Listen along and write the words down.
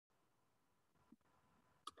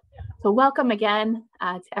So welcome again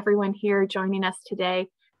to everyone here joining us today.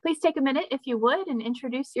 Please take a minute if you would and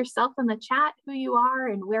introduce yourself in the chat, who you are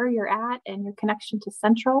and where you're at and your connection to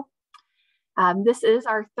Central. This is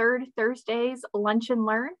our third Thursday's Lunch and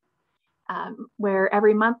Learn, where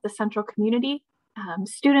every month the Central community,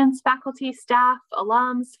 students, faculty, staff,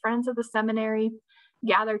 alums, friends of the seminary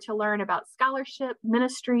gather to learn about scholarship,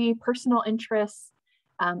 ministry, personal interests,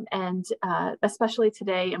 and especially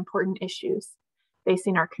today, important issues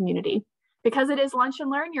facing our community. Because it is Lunch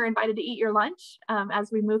and Learn, you're invited to eat your lunch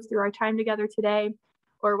as we move through our time together today,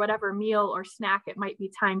 or whatever meal or snack it might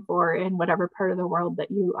be time for in whatever part of the world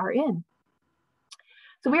that you are in.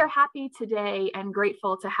 So we are happy today and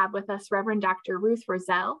grateful to have with us Reverend Dr. Ruth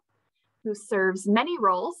Rosell, who serves many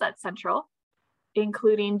roles at Central,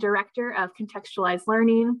 including Director of Contextualized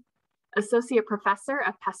Learning, Associate Professor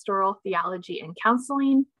of Pastoral Theology and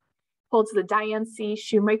Counseling, holds the Diane C.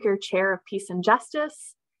 Shoemaker Chair of Peace and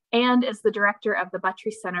Justice, and is the Director of the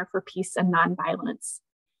Buttrey Center for Peace and Nonviolence.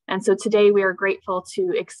 And so today we are grateful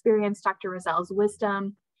to experience Dr. Rosell's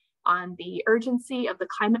wisdom on the urgency of the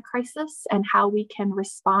climate crisis and how we can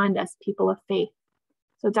respond as people of faith.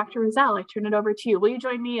 So Dr. Rosell, I turn it over to you. Will you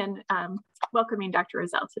join me in welcoming Dr.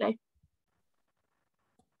 Rosell today?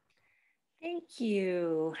 Thank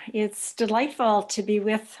you. It's delightful to be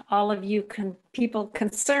with all of you people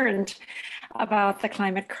concerned about the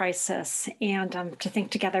climate crisis and to think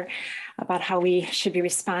together about how we should be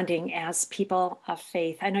responding as people of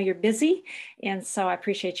faith. I know you're busy, and so I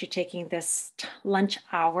appreciate you taking this lunch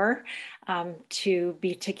hour to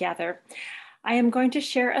be together. I am going to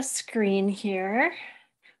share a screen here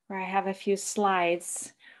where I have a few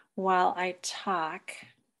slides while I talk.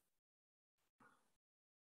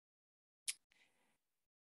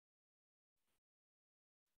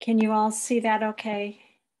 Can you all see that okay?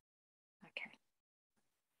 Okay.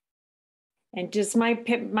 And does my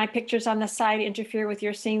pictures on the side interfere with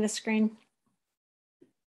your seeing the screen?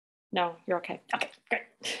 No, you're okay. Okay,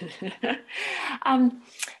 great.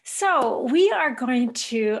 So we are going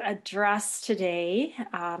to address today,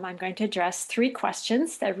 I'm going to address 3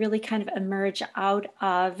 questions that really kind of emerge out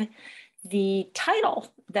of the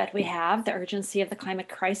title that we have, The Urgency of the Climate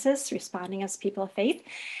Crisis, Responding as People of Faith.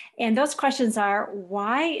 And those questions are,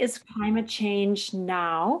 why is climate change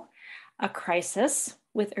now a crisis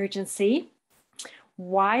with urgency?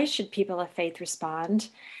 Why should people of faith respond?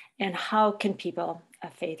 And how can people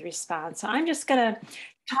of faith respond? So I'm just gonna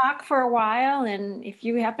talk for a while, and if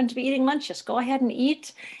you happen to be eating lunch, just go ahead and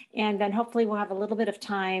eat, and then hopefully we'll have a little bit of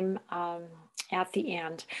time at the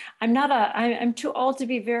end. I'm too old to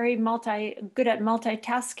be very good at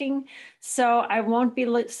multitasking, so I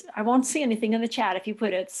won't see anything in the chat if you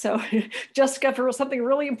put it. So Jessica, for something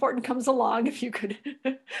really important comes along, if you could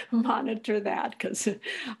monitor that, because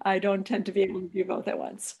I don't tend to be able to do both at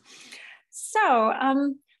once. So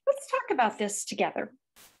let's talk about this together.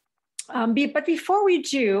 But before we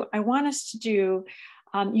do, I want us to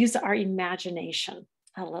use our imagination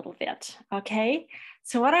a little bit, okay?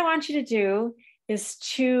 So what I want you to do is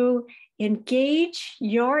to engage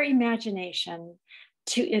your imagination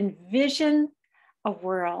to envision a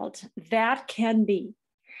world that can be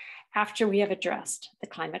after we have addressed the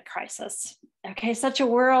climate crisis. Okay, such a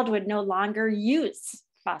world would no longer use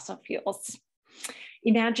fossil fuels.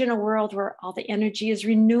 Imagine a world where all the energy is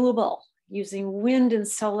renewable, using wind and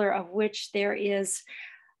solar, of which there is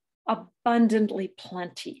abundantly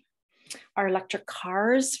plenty. Our electric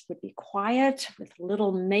cars would be quiet with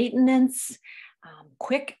little maintenance,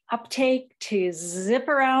 quick uptake to zip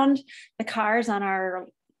around the cars on our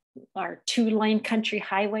 2-lane country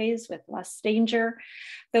highways with less danger.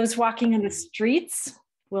 Those walking in the streets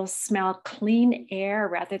will smell clean air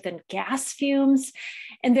rather than gas fumes,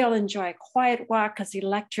 and they'll enjoy a quiet walk because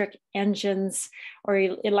electric engines or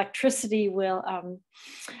electricity will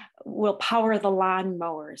power the lawn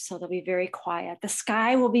mowers, so they'll be very quiet. The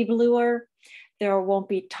sky will be bluer. There won't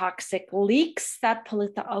be toxic leaks that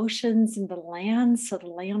pollute the oceans and the land, so the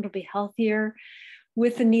land will be healthier.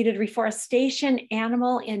 With the needed reforestation,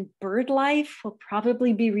 animal and bird life will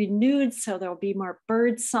probably be renewed, so there'll be more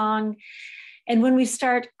bird song. And when we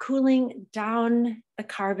start cooling down the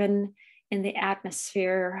carbon in the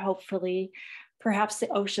atmosphere, hopefully, perhaps the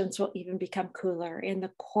oceans will even become cooler and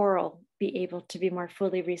the coral be able to be more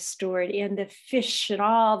fully restored, and the fish and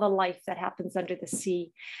all the life that happens under the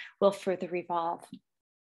sea will further evolve.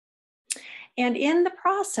 And in the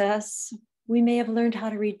process, we may have learned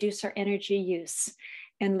how to reduce our energy use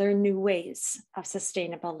and learn new ways of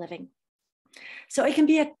sustainable living. So it can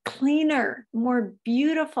be a cleaner, more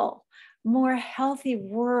beautiful, more healthy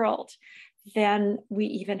world than we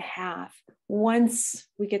even have once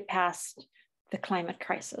we get past the climate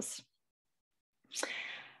crisis.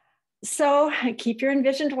 So keep your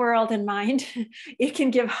envisioned world in mind. It can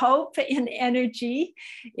give hope and energy.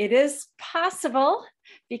 It is possible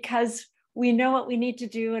because we know what we need to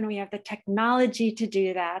do and we have the technology to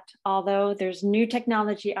do that, although there's new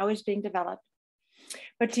technology always being developed.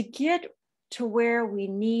 But to get to where we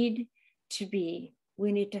need to be,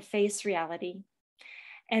 we need to face reality.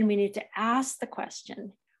 And we need to ask the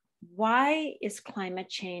question, why is climate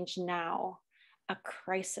change now a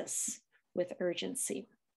crisis with urgency?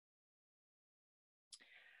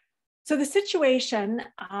 So the situation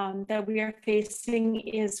that we are facing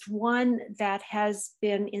is one that has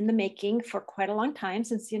been in the making for quite a long time,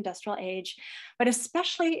 since the industrial age, but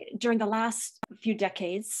especially during the last few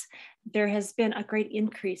decades, there has been a great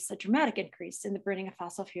increase, a dramatic increase in the burning of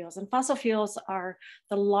fossil fuels. And fossil fuels are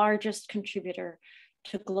the largest contributor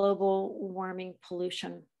to global warming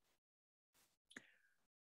pollution.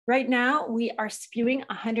 Right now, we are spewing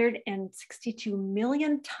 162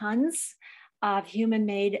 million tons of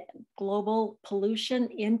human-made global pollution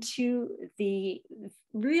into the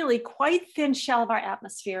really quite thin shell of our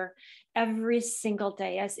atmosphere every single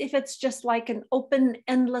day, as if it's just like an open,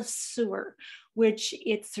 endless sewer, which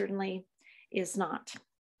it certainly is not.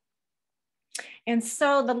 And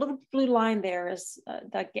so the little blue line there is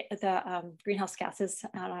the greenhouse gases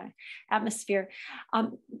atmosphere.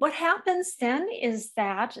 What happens then is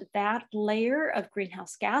that that layer of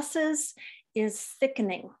greenhouse gases is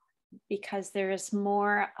thickening, because there is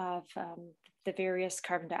more of the various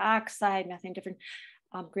carbon dioxide, methane, different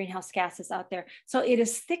greenhouse gases out there. So it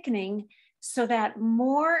is thickening so that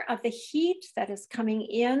more of the heat that is coming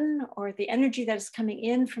in, or the energy that is coming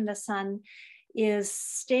in from the sun, is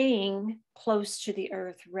staying close to the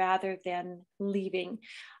earth rather than leaving.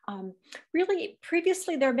 Really,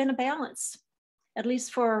 previously there had been a balance, at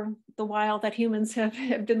least for the while that humans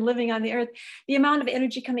have been living on the earth. The amount of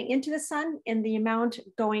energy coming into the sun and the amount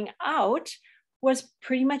going out was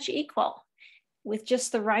pretty much equal, with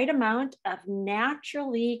just the right amount of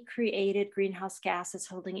naturally created greenhouse gases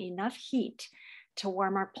holding enough heat to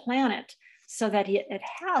warm our planet so that it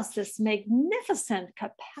has this magnificent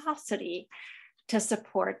capacity to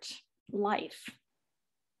support life.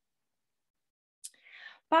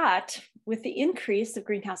 But with the increase of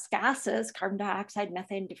greenhouse gases, carbon dioxide,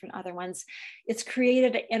 methane, different other ones, it's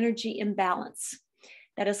created an energy imbalance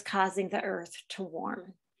that is causing the earth to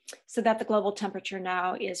warm, so that the global temperature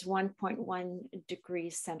now is 1.1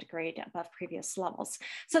 degrees centigrade above previous levels.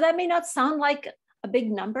 So that may not sound like a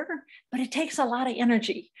big number, but it takes a lot of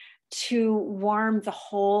energy to warm the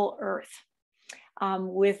whole earth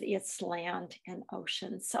with its land and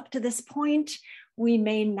oceans. Up to this point, we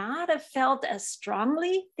may not have felt as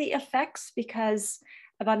strongly the effects because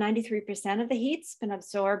about 93% of the heat's been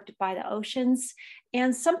absorbed by the oceans,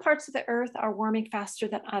 and some parts of the earth are warming faster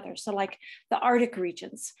than others. So like the Arctic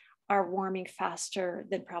regions are warming faster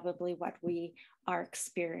than probably what we are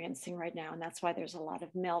experiencing right now. And that's why there's a lot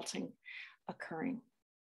of melting occurring.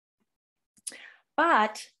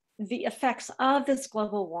 But the effects of this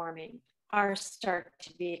global warming are start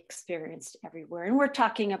to be experienced everywhere. And we're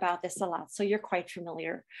talking about this a lot, so you're quite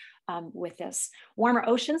familiar with this. Warmer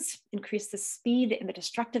oceans increase the speed and the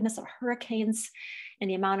destructiveness of hurricanes and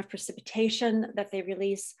the amount of precipitation that they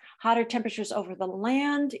release. Hotter temperatures over the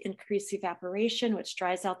land increase evaporation, which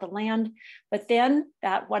dries out the land. But then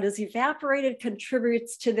that what is evaporated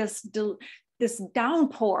contributes to this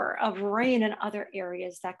downpour of rain in other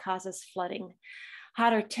areas that causes flooding.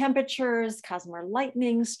 Hotter temperatures cause more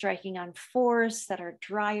lightning striking on forests that are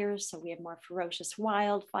drier, so we have more ferocious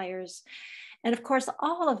wildfires. And of course,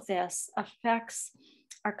 all of this affects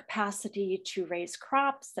our capacity to raise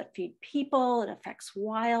crops that feed people. It affects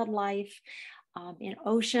wildlife in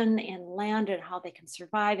ocean and land and how they can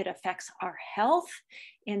survive. It affects our health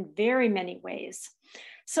in very many ways.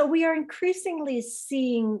 So we are increasingly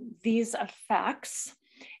seeing these effects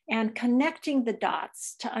and connecting the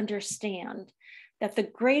dots to understand that the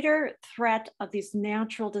greater threat of these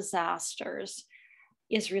natural disasters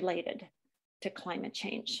is related to climate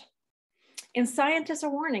change. And scientists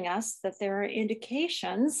are warning us that there are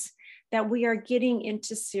indications that we are getting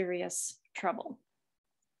into serious trouble.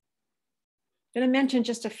 I'm going to mention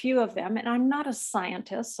just a few of them, and I'm not a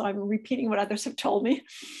scientist, so I'm repeating what others have told me,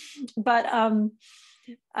 but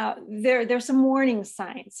there's some warning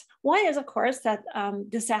signs. One is, of course, that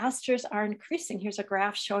disasters are increasing. Here's a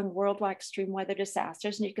graph showing worldwide extreme weather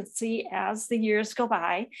disasters, and you can see as the years go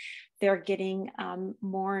by, they're getting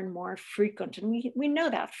more and more frequent, and we know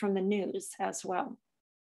that from the news as well.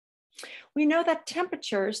 We know that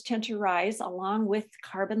temperatures tend to rise along with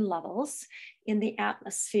carbon levels in the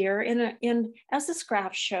atmosphere. As this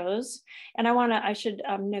graph shows, and I should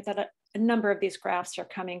note that a number of these graphs are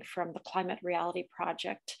coming from the Climate Reality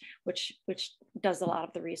Project, which does a lot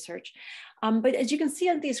of the research. But as you can see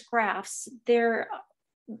on these graphs,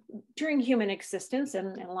 during human existence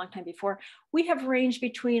and a long time before, we have ranged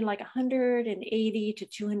between like 180 to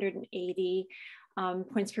 280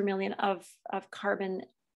 points per million of carbon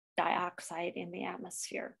dioxide in the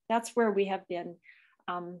atmosphere. That's where we have been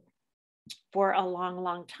for a long,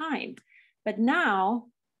 long time. But now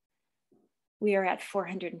we are at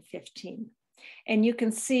 415. And you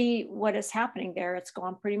can see what is happening there. It's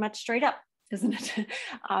gone pretty much straight up, isn't it?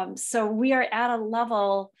 So we are at a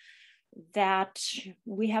level that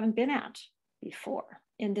we haven't been at before.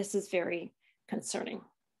 And this is very concerning.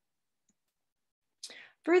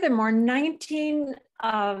 Furthermore, 19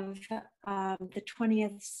 of the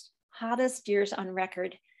 20th hottest years on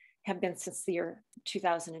record have been since the year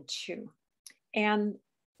 2002. And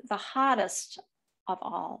the hottest of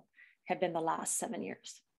all have been the last 7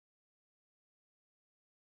 years.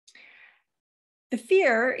 The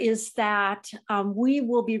fear is that we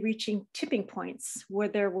will be reaching tipping points where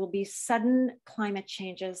there will be sudden climate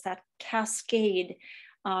changes that cascade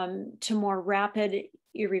to more rapid,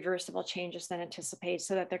 irreversible changes than anticipated,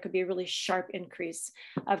 so that there could be a really sharp increase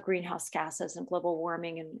of greenhouse gases and global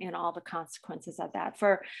warming and all the consequences of that.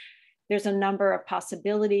 There's a number of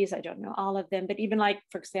possibilities. I don't know all of them, but even like,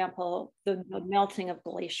 for example, the melting of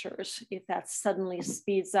glaciers, if that suddenly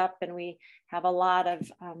speeds up and we have a lot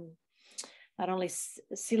of not only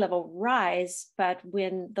sea level rise, but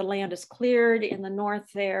when the land is cleared in the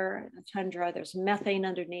north there, the tundra, there's methane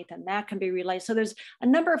underneath and that can be released. So there's a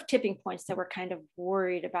number of tipping points that we're kind of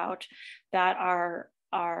worried about that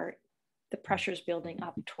are the pressures building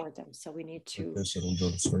up toward them. So we need to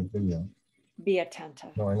be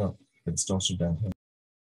attentive. No, I know. It's also downhill.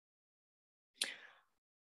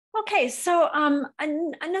 Okay, so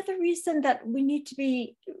another reason that we need to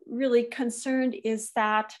be really concerned is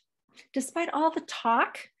that despite all the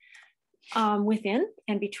talk within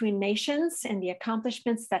and between nations and the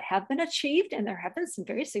accomplishments that have been achieved, and there have been some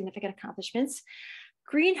very significant accomplishments,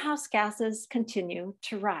 greenhouse gases continue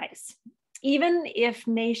to rise. Even if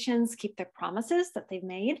nations keep their promises that they've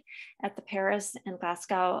made at the Paris and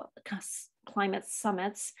Glasgow climate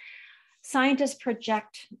summits, scientists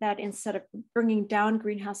project that instead of bringing down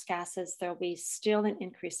greenhouse gases, there'll be still an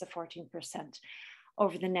increase of 14%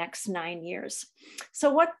 over the next 9 years.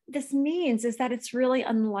 So what this means is that it's really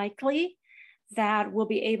unlikely that we'll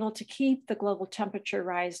be able to keep the global temperature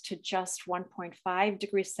rise to just 1.5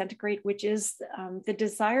 degrees centigrade, which is the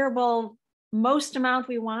desirable most amount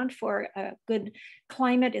we want for a good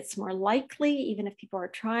climate. It's more likely, even if people are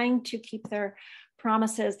trying to keep their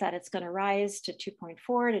promises, that it's going to rise to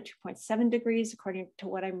 2.4 to 2.7 degrees, according to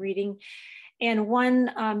what I'm reading. And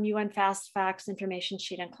one UN Fast Facts information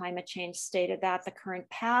sheet on climate change stated that the current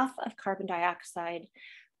path of carbon dioxide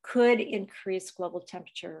could increase global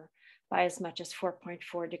temperature by as much as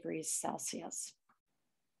 4.4 degrees Celsius.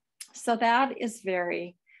 So that is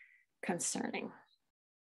very concerning.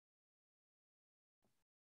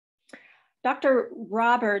 Dr.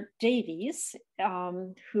 Robert Davies,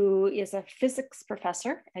 who is a physics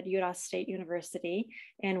professor at Utah State University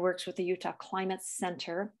and works with the Utah Climate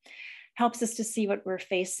Center, helps us to see what we're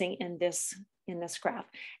facing in this graph.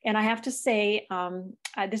 And I have to say,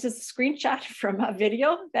 this is a screenshot from a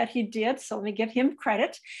video that he did, so let me give him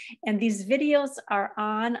credit. And these videos are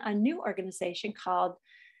on a new organization called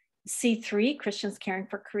C3, Christians Caring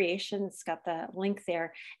for Creation. It's got the link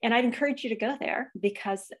there. And I'd encourage you to go there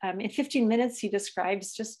because in 15 minutes, he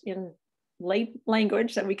describes just in lay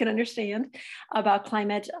language that we can understand about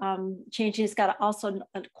climate change. He's got also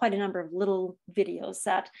quite a number of little videos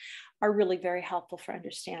that are really very helpful for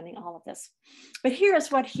understanding all of this. But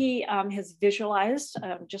here's what he has visualized,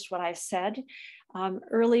 just what I said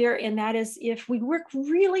earlier, and that is if we work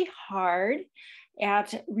really hard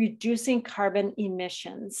at reducing carbon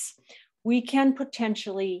emissions, we can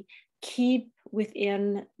potentially keep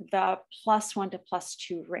within the +1 to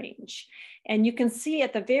 +2 range. And you can see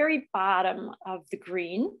at the very bottom of the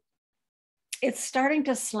green, it's starting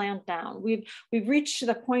to slant down. We've reached to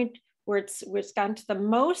the point where it's gotten to the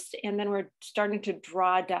most, and then we're starting to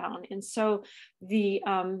draw down. And so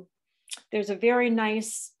there's a very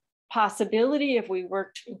nice possibility if we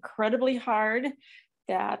worked incredibly hard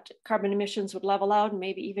that carbon emissions would level out and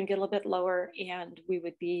maybe even get a little bit lower, and we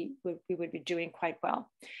would be doing quite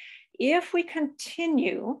well. If we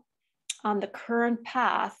continue on the current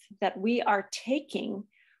path that we are taking,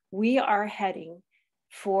 we are heading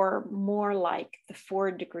for more like the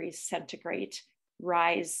 4 degrees centigrade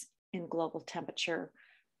rise in global temperature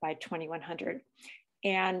by 2100.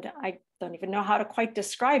 And I don't even know how to quite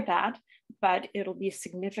describe that, but it'll be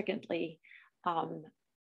significantly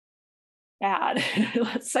bad,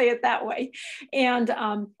 let's say it that way. And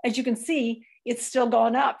as you can see, it's still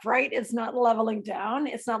going up, right? It's not leveling down.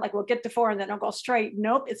 It's not like we'll get to 4 and then it'll go straight.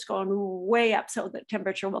 Nope, it's going way up. So the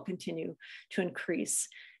temperature will continue to increase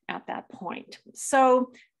at that point.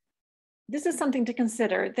 So this is something to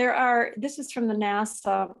consider. This is from the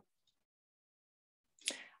NASA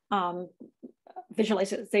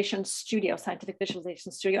visualization studio, scientific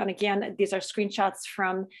visualization studio. And again, these are screenshots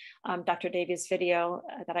from Dr. Davies' video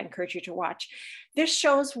that I encourage you to watch. This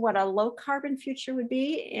shows what a low carbon future would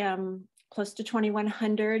be, close to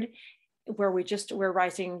 2100, where we're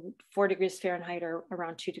rising 4 degrees Fahrenheit or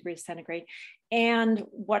around 2 degrees centigrade, and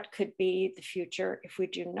what could be the future if we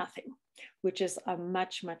do nothing, which is a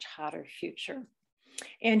much, much hotter future.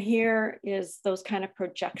 And here is those kind of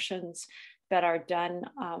projections that are done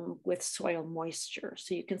with soil moisture.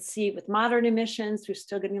 So you can see with moderate emissions, we're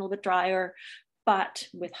still getting a little bit drier, but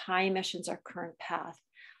with high emissions, our current path,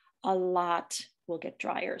 a lot will get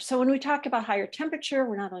drier. So when we talk about higher temperature,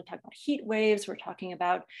 we're not only talking about heat waves, we're talking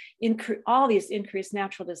about all these increased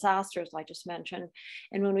natural disasters I just mentioned.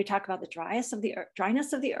 And when we talk about the dryness of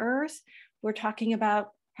the earth, we're talking about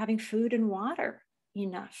having food and water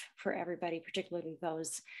enough for everybody, particularly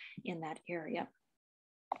those in that area.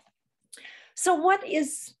 So what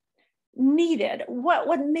is needed?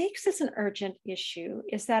 What makes this an urgent issue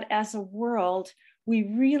is that as a world, we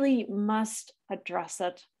really must address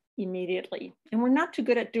it immediately. And we're not too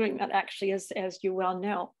good at doing that, actually, as you well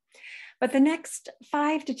know. But the next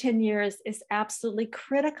 5 to 10 years is absolutely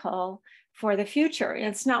critical for the future. And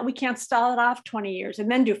it's not, we can't stall it off 20 years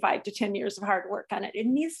and then do 5 to 10 years of hard work on it. It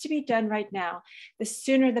needs to be done right now. The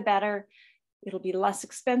sooner the better. It'll be less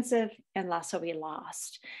expensive and less will be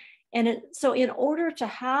lost. And so in order to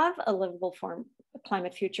have a livable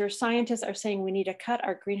climate future, scientists are saying we need to cut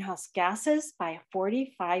our greenhouse gases by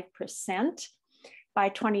 45% by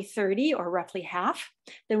 2030, or roughly half.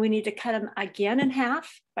 Then we need to cut them again in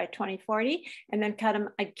half by 2040, and then cut them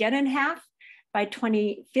again in half by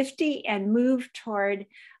 2050 and move toward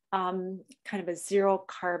kind of a zero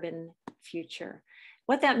carbon future.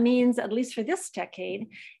 What that means, at least for this decade,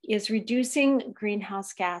 is reducing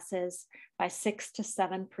greenhouse gases by 6 to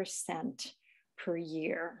 7% per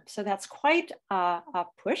year. So that's quite a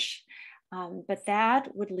push, but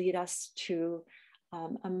that would lead us to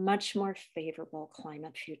a much more favorable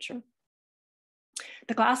climate future.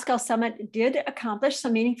 The Glasgow Summit did accomplish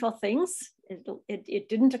some meaningful things. It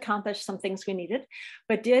didn't accomplish some things we needed,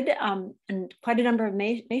 but did, and quite a number of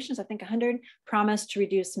nations, I think 100, promised to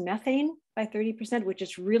reduce methane by 30%, which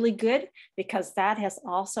is really good because that has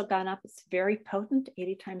also gone up. It's very potent,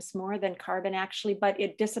 80 times more than carbon actually, but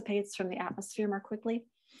it dissipates from the atmosphere more quickly.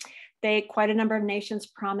 Quite a number of nations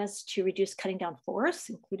promised to reduce cutting down forests,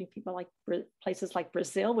 including places like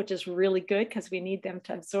Brazil, which is really good because we need them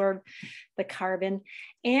to absorb the carbon.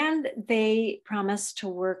 And they promised to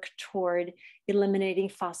work toward eliminating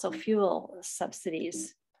fossil fuel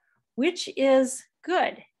subsidies, which is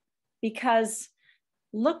good because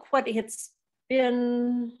look what it's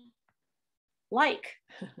been like.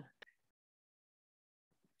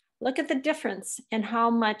 Look at the difference in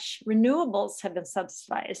how much renewables have been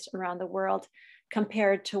subsidized around the world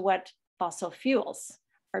compared to what fossil fuels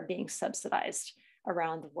are being subsidized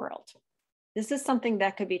around the world. This is something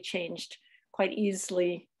that could be changed quite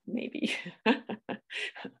easily, maybe.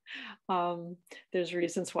 There's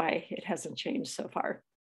reasons why it hasn't changed so far,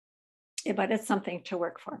 but it's something to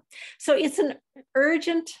work for. So it's an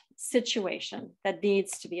urgent situation that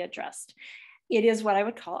needs to be addressed. It is what I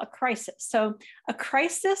would call a crisis. So a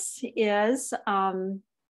crisis is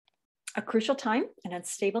a crucial time, an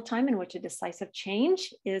unstable time in which a decisive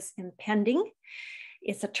change is impending.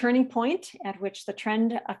 It's a turning point at which the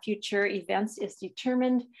trend of future events is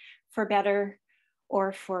determined for better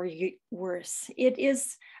or for worse. It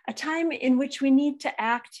is a time in which we need to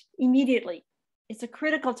act immediately. It's a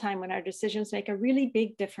critical time when our decisions make a really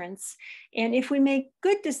big difference. And if we make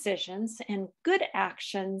good decisions and good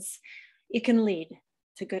actions, it can lead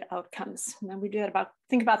to good outcomes. And we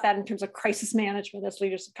think about that in terms of crisis management as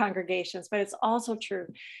leaders of congregations, but it's also true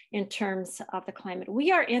in terms of the climate.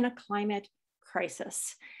 We are in a climate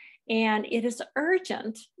crisis, and it is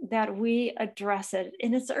urgent that we address it.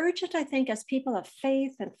 And it's urgent, I think, as people of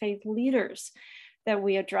faith and faith leaders, that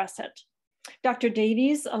we address it. Dr.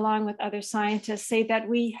 Davies, along with other scientists, say that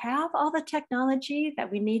we have all the technology that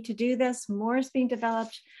we need to do this. More is being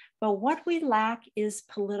developed. But what we lack is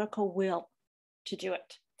political will to do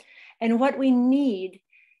it. And what we need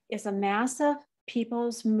is a massive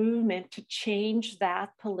people's movement to change that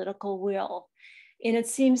political will. And it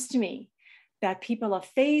seems to me that people of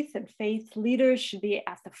faith and faith leaders should be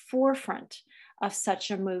at the forefront of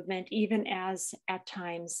such a movement, even as at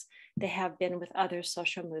times they have been with other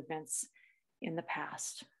social movements in the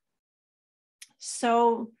past.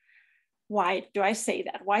 So why do I say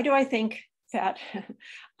that? Why do I think that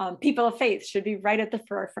people of faith should be right at the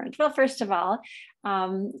forefront? Well, first of all,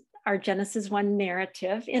 our Genesis 1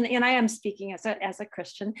 narrative, and I am speaking as a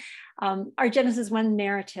Christian, our Genesis 1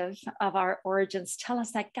 narrative of our origins tell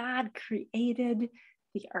us that God created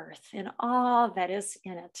the earth and all that is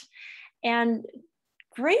in it, and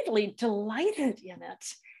greatly delighted in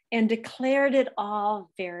it and declared it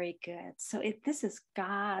all very good. So this is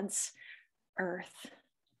God's earth.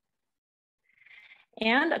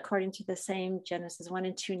 And according to the same Genesis 1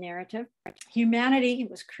 and 2 narrative, humanity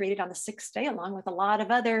was created on the sixth day, along with a lot of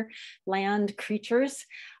other land creatures,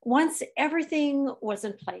 once everything was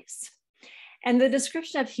in place. And the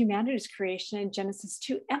description of humanity's creation in Genesis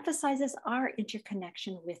 2 emphasizes our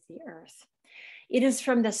interconnection with the earth. It is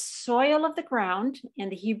from the soil of the ground,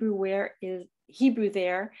 and the Hebrew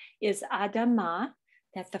there is Adamah,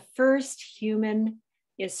 that the first human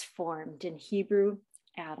is formed. In Hebrew,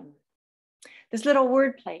 Adam. This little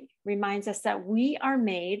wordplay reminds us that we are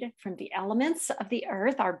made from the elements of the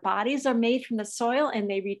earth. Our bodies are made from the soil and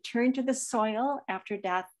they return to the soil after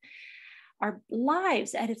death. Our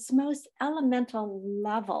lives at its most elemental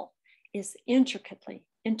level is intricately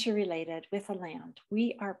interrelated with the land.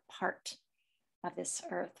 We are part of this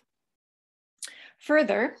earth.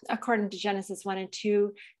 Further, according to Genesis 1 and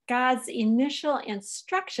 2, God's initial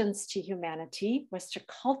instructions to humanity was to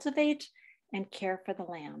cultivate and care for the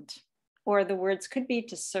land. Or the words could be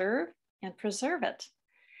to serve and preserve it.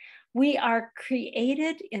 We are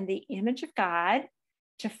created in the image of God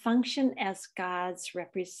to function as God's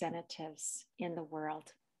representatives in the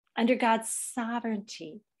world. Under God's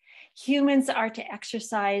sovereignty, humans are to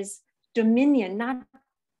exercise dominion, not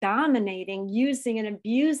dominating, using and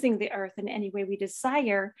abusing the earth in any way we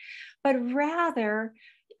desire, but rather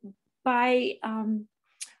by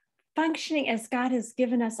functioning as God has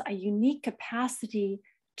given us a unique capacity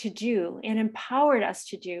to do and empowered us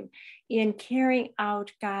to do in carrying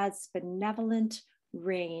out God's benevolent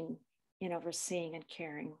reign in overseeing and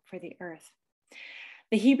caring for the earth.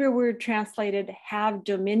 The Hebrew word translated have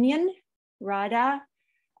dominion, rada,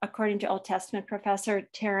 according to Old Testament professor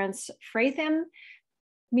Terence Fratham,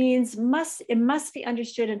 means it must be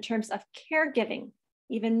understood in terms of caregiving,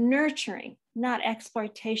 even nurturing, not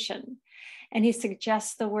exploitation. And he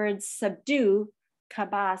suggests the word subdue,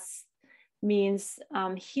 kabas, means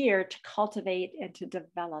here to cultivate and to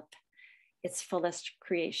develop its fullest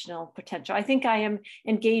creational potential. I think I am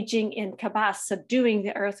engaging in kabas, subduing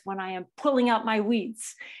the earth, when I am pulling out my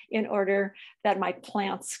weeds in order that my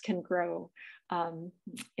plants can grow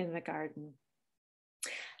in the garden.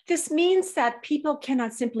 This means that people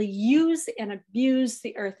cannot simply use and abuse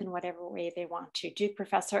the earth in whatever way they want to. Duke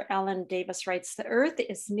Professor Ellen Davis writes, the earth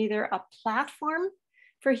is neither a platform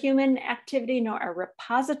for human activity nor a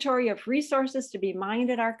repository of resources to be mined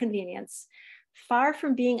at our convenience. Far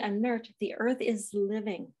from being inert, the earth is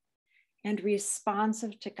living and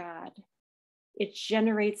responsive to God. It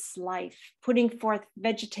generates life, putting forth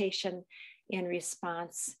vegetation in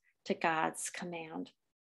response to God's command.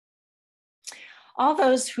 All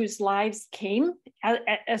those whose lives came,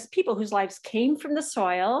 as people whose lives came from the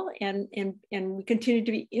soil and we continue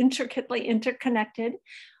to be intricately interconnected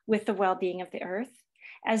with the well-being of the earth,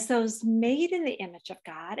 as those made in the image of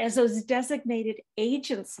God, as those designated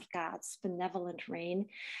agents of God's benevolent reign,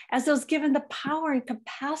 as those given the power and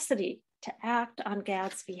capacity to act on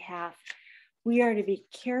God's behalf, we are to be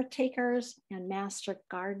caretakers and master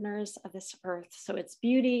gardeners of this earth, so its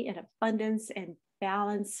beauty and abundance and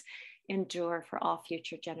balance endure for all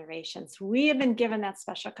future generations. We have been given that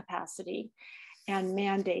special capacity and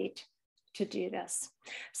mandate to do this.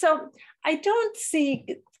 So I don't see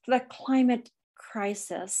the climate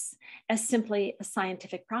crisis as simply a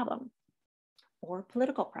scientific problem or a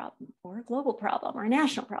political problem or a global problem or a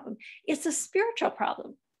national problem. It's a spiritual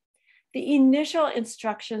problem. The initial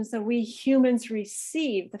instructions that we humans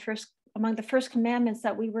received, among the first commandments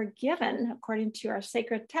that we were given according to our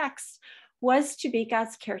sacred texts, was to be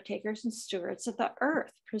God's caretakers and stewards of the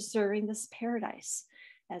earth, preserving this paradise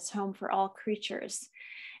as home for all creatures.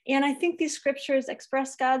 And I think these scriptures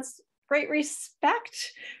express God's great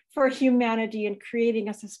respect for humanity and creating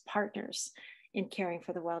us as partners in caring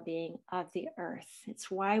for the well-being of the earth. It's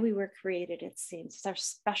why we were created, it seems. It's our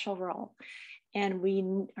special role. And we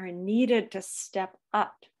are needed to step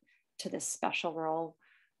up to this special role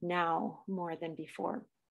now more than before.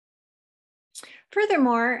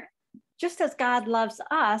 Furthermore, just as God loves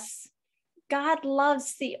us, God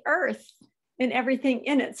loves the earth and everything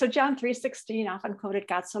in it. So John 3:16, often quoted,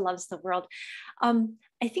 God so loves the world.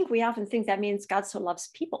 I think we often think that means God so loves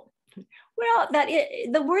people. Well,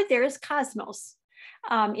 the word there is cosmos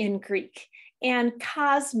in Greek. And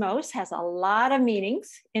cosmos has a lot of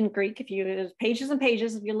meanings in Greek. There's pages and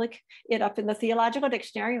pages, if you look it up in the theological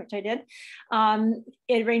dictionary, which I did,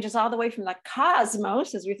 it ranges all the way from the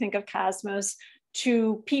cosmos, as we think of cosmos,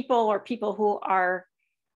 to people or people who are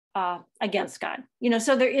against God.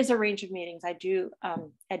 So there is a range of meanings. I do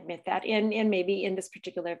admit that. And maybe in this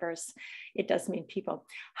particular verse, it does mean people.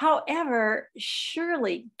 However,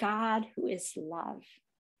 surely God, who is love,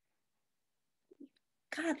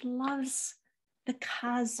 God loves the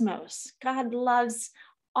cosmos. God loves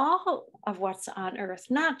all of what's on earth,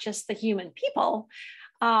 not just the human people.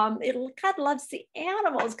 God loves the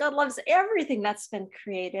animals. God loves everything that's been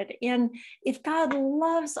created. And if God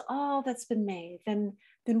loves all that's been made, then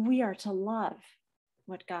we are to love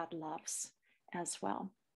what God loves as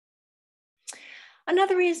well.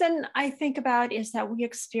 Another reason I think about is that we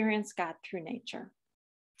experience God through nature.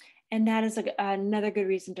 And that is another good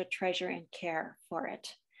reason to treasure and care for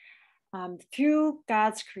it. Through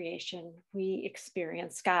God's creation, we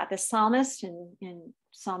experience God. The psalmist in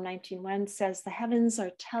Psalm 19:1 says, the heavens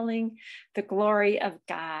are telling the glory of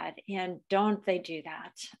God, and don't they do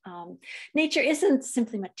that? Nature isn't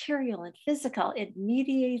simply material and physical. It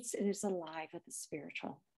mediates and is alive with the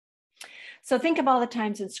spiritual. So think of all the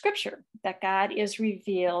times in Scripture that God is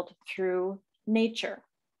revealed through nature.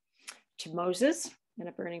 To Moses in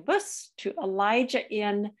a burning bush, to Elijah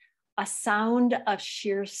in a sound of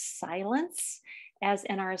sheer silence, as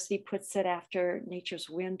NRSV puts it, after nature's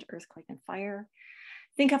wind, earthquake, and fire.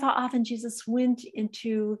 Think of how often Jesus went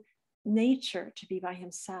into nature to be by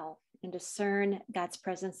himself and discern God's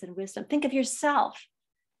presence and wisdom. Think of yourself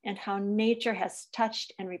and how nature has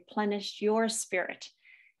touched and replenished your spirit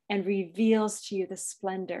and reveals to you the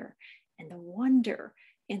splendor and the wonder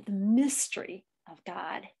and the mystery of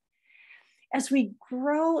God. As we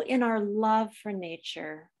grow in our love for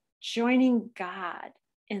nature, joining God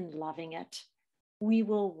in loving it, we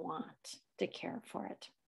will want to care for it.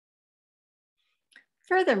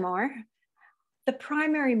 Furthermore, the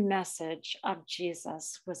primary message of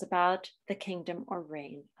Jesus was about the kingdom or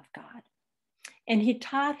reign of God. And he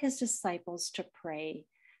taught his disciples to pray,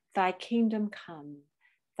 thy kingdom come,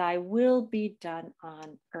 thy will be done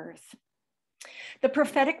on earth. The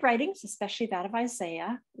prophetic writings, especially that of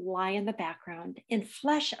Isaiah, lie in the background and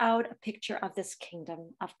flesh out a picture of this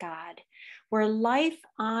kingdom of God, where life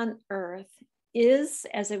on earth is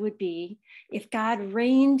as it would be if God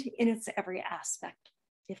reigned in its every aspect,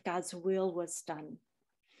 if God's will was done.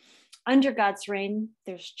 Under God's reign,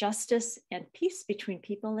 there's justice and peace between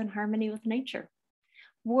people in harmony with nature.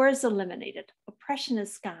 War is eliminated, oppression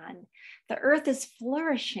is gone, the earth is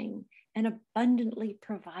flourishing and abundantly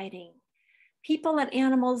providing. People and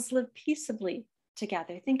animals live peaceably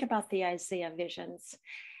together. Think about the Isaiah visions.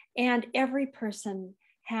 And every person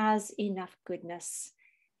has enough goodness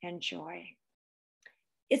and joy.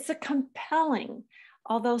 It's a compelling,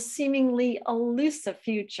 although seemingly elusive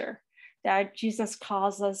future that Jesus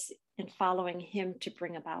calls us in following him to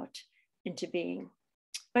bring about into being.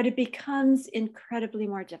 But it becomes incredibly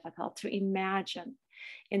more difficult to imagine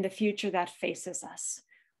in the future that faces us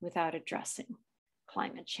without addressing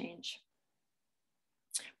climate change.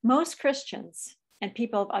 Most Christians and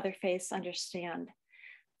people of other faiths understand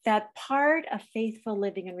that part of faithful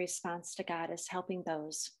living in response to God is helping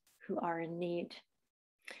those who are in need.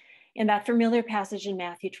 In that familiar passage in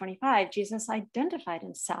Matthew 25, Jesus identified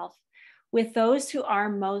himself with those who are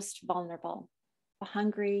most vulnerable: the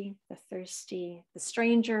hungry, the thirsty, the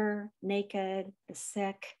stranger, naked, the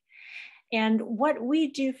sick. And what we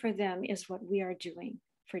do for them is what we are doing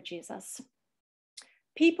for Jesus.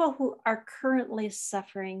 People who are currently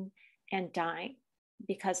suffering and dying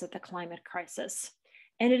because of the climate crisis.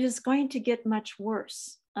 And it is going to get much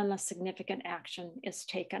worse unless significant action is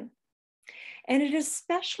taken. And it is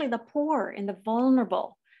especially the poor and the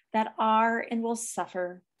vulnerable that are and will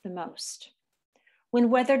suffer the most. When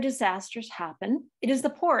weather disasters happen, it is the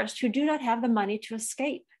poorest who do not have the money to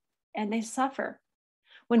escape, and they suffer.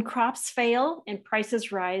 When crops fail and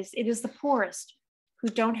prices rise, it is the poorest who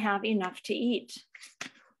don't have enough to eat.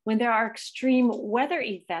 When there are extreme weather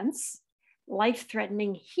events,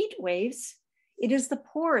 life-threatening heat waves, it is the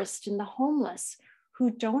poorest and the homeless who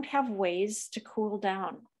don't have ways to cool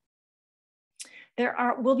down. There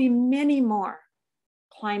will be many more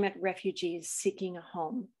climate refugees seeking a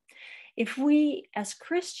home. If we as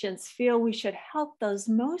Christians feel we should help those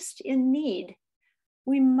most in need,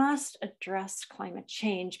 we must address climate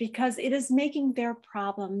change because it is making their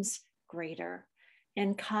problems greater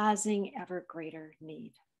and causing ever greater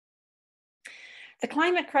need. The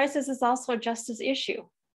climate crisis is also a justice issue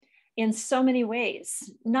in so many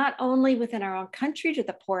ways. Not only within our own country do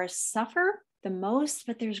the poorest suffer the most,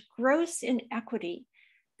 but there's gross inequity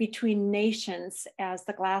between nations, as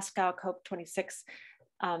the Glasgow COP26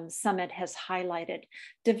 summit has highlighted.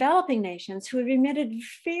 Developing nations who have emitted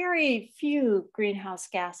very few greenhouse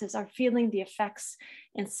gases are feeling the effects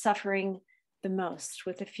and suffering the most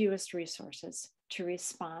with the fewest resources to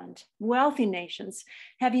respond. Wealthy nations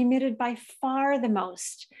have emitted by far the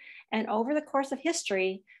most. And over the course of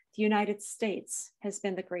history, the United States has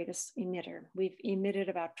been the greatest emitter. We've emitted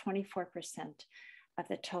about 24% of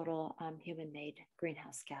the total human-made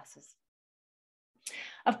greenhouse gases.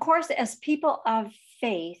 Of course, as people of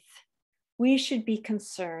faith, we should be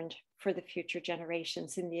concerned for the future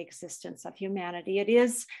generations in the existence of humanity. It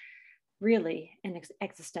is really an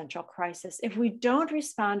existential crisis. If we don't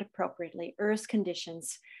respond appropriately, Earth's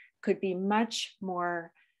conditions could be much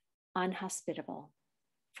more unhospitable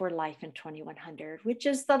for life in 2100, which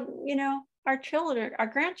is our children, our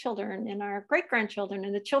grandchildren, and our great-grandchildren,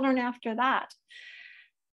 and the children after that.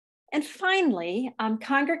 And finally,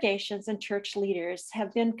 congregations and church leaders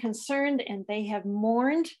have been concerned, and they have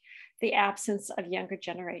mourned the absence of younger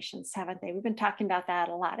generations, haven't they? We've been talking about that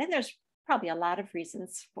a lot, and there's probably a lot of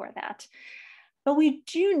reasons for that. But we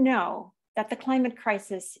do know that the climate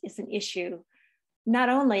crisis is an issue not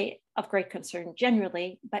only of great concern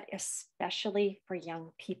generally, but especially for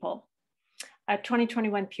young people. A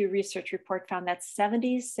 2021 Pew Research report found that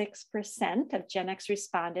 76% of Gen X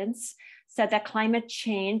respondents said that climate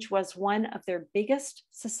change was one of their biggest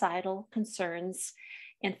societal concerns,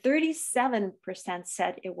 and 37%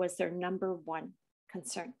 said it was their number one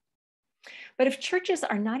concern. But if churches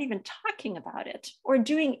are not even talking about it or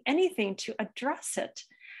doing anything to address it,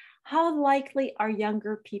 how likely are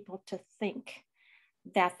younger people to think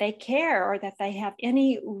that they care or that they have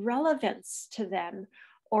any relevance to them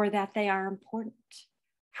or that they are important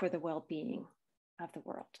for the well-being of the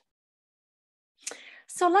world?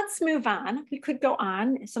 So let's move on. We could go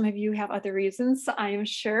on. Some of you have other reasons, I am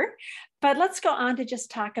sure, but let's go on to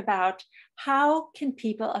just talk about how can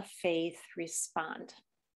people of faith respond?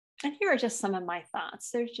 And here are just some of my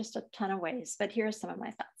thoughts. There's just a ton of ways, but here are some of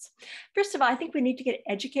my thoughts. First of all, I think we need to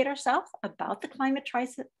educate ourselves about the climate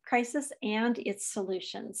crisis and its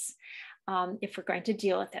solutions if we're going to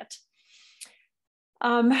deal with it.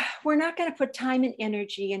 We're not going to put time and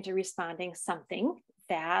energy into responding something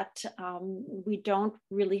that we don't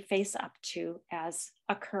really face up to as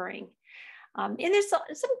occurring. And there's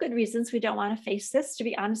some good reasons we don't want to face this. To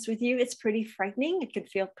be honest with you, it's pretty frightening. It can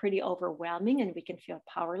feel pretty overwhelming and we can feel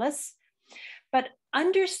powerless. But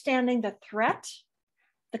understanding the threat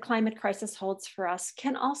the climate crisis holds for us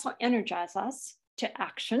can also energize us to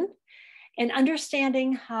action. And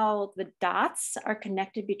understanding how the dots are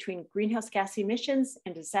connected between greenhouse gas emissions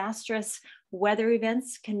and disastrous weather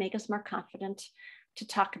events can make us more confident to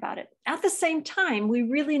talk about it. At the same time, we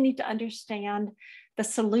really need to understand the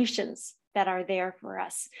solutions that are there for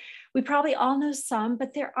us. We probably all know some,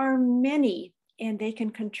 but there are many, and they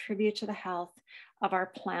can contribute to the health of our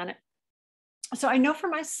planet. So I know for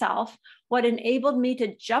myself, what enabled me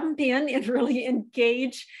to jump in and really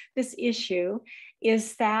engage this issue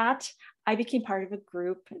is that I became part of a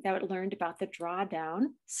group that learned about the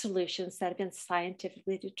drawdown solutions that have been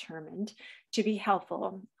scientifically determined to be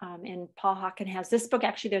helpful. And Paul Hawken has this book.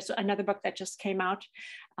 Actually, there's another book that just came out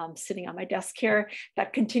sitting on my desk here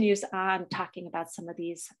that continues on talking about some of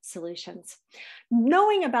these solutions.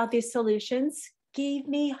 Knowing about these solutions gave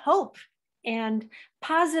me hope and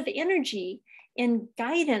positive energy and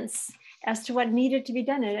guidance as to what needed to be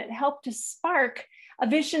done. And it helped to spark a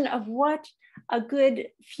vision of what a good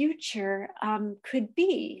future could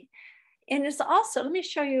be. And it's also, let me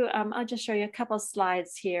show you, I'll just show you a couple of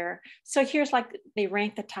slides here. So here's like, they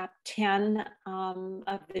rank the top 10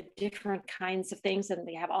 of the different kinds of things, and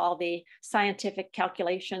they have all the scientific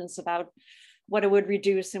calculations about what it would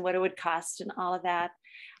reduce and what it would cost and all of that.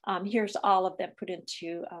 Here's all of them put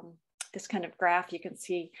into this kind of graph. You can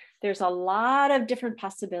see there's a lot of different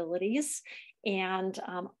possibilities, and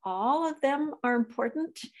all of them are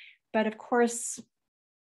important. But of course,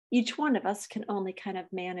 each one of us can only kind of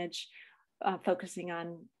manage focusing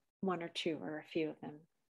on one or two or a few of them.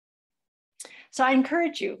 So I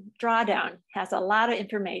encourage you, Drawdown has a lot of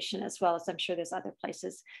information, as well as I'm sure there's other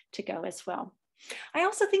places to go as well. I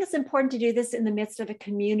also think it's important to do this in the midst of a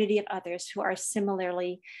community of others who are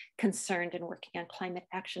similarly concerned and working on climate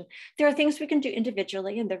action. There are things we can do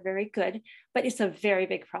individually, and they're very good, but it's a very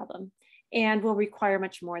big problem. and will require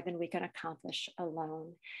much more than we can accomplish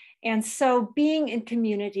alone. And so being in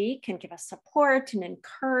community can give us support and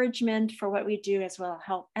encouragement for what we do, as well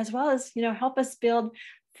as help us build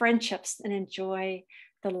friendships and enjoy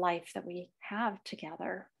the life that we have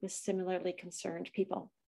together with similarly concerned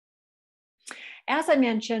people. As I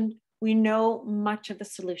mentioned, we know much of the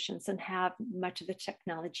solutions and have much of the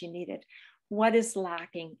technology needed. What is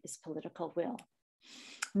lacking is political will.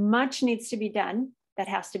 Much needs to be done that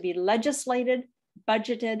has to be legislated,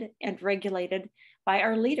 budgeted, and regulated by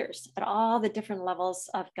our leaders at all the different levels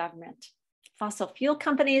of government. Fossil fuel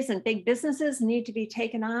companies and big businesses need to be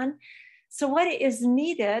taken on. So what is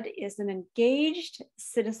needed is an engaged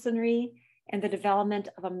citizenry and the development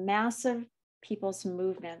of a massive people's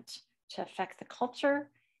movement to affect the culture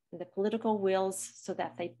and the political wills so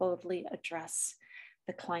that they boldly address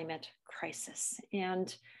the climate crisis.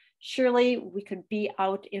 And surely we could be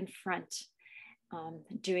out in front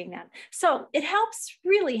doing that. So it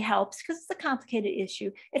really helps, because it's a complicated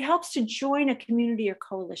issue, it helps to join a community or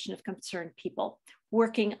coalition of concerned people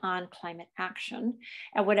working on climate action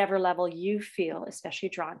at whatever level you feel especially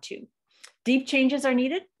drawn to. Deep changes are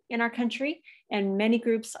needed in our country, and many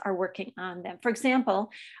groups are working on them. For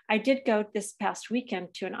example, I did go this past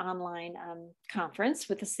weekend to an online conference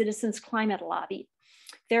with the Citizens Climate Lobby.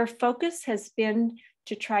 Their focus has been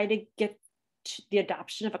to try to get the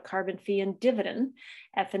adoption of a carbon fee and dividend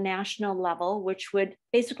at the national level, which would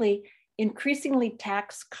basically increasingly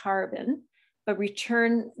tax carbon, but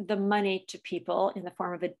return the money to people in the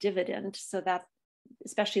form of a dividend so that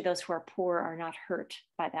especially those who are poor are not hurt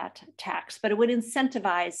by that tax. But it would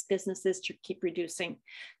incentivize businesses to keep reducing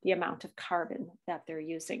the amount of carbon that they're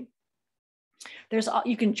using.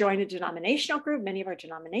 You can join a denominational group. Many of our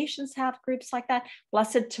denominations have groups like that.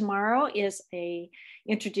 Blessed Tomorrow is a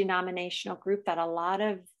interdenominational group that a lot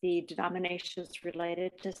of the denominations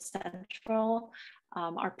related to Central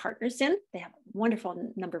are partners in. They have a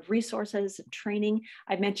wonderful number of resources and training.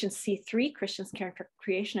 I mentioned C3, Christians Caring for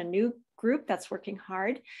Creation, a new group that's working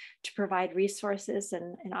hard to provide resources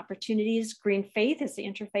and opportunities. Green Faith is the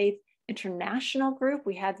interfaith international group.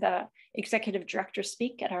 We had the executive director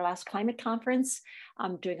speak at our last climate conference,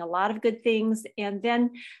 doing a lot of good things. And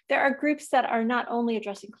then there are groups that are not only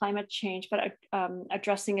addressing climate change, but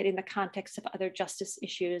addressing it in the context of other justice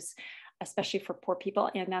issues, especially for poor people.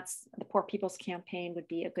 And that's the Poor People's Campaign would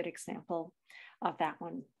be a good example of that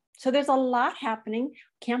one. So there's a lot happening.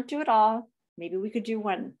 Can't do it all. Maybe we could do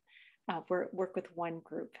one, work with one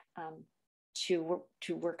group to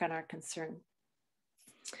work on our concern.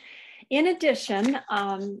 In addition,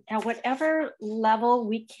 at whatever level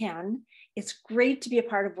we can, it's great to be a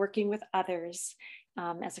part of working with others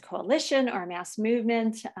as a coalition or a mass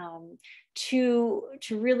movement to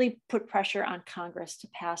really put pressure on Congress to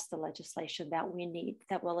pass the legislation that we need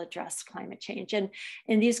that will address climate change. And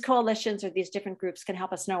these coalitions or these different groups can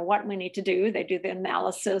help us know what we need to do. They do the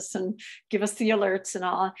analysis and give us the alerts and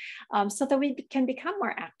all, so that we can become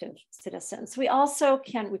more active citizens. We also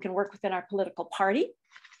can work within our political party.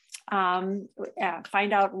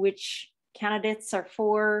 Find out which candidates are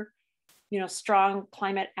for, strong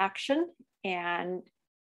climate action, and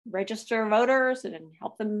register voters and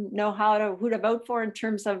help them know who to vote for in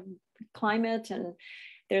terms of climate. And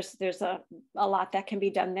there's a lot that can be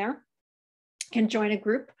done there. Can join a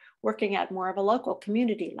group working at more of a local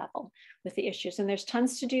community level with the issues. And there's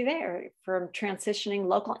tons to do there, from transitioning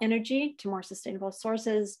local energy to more sustainable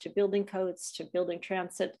sources, to building codes, to building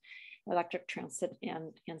transit, electric transit,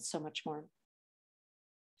 and so much more.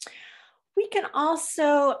 We can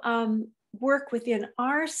also work within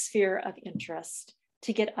our sphere of interest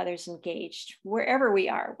to get others engaged wherever we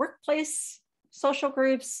are: workplace, social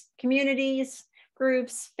groups, communities,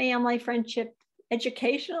 groups, family, friendship,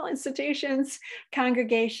 educational institutions,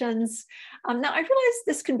 congregations. Now I realize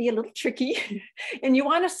this can be a little tricky and you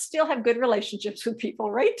want to still have good relationships with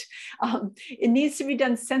people, right? It needs to be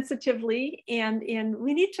done sensitively, and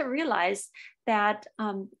we need to realize that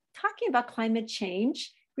talking about climate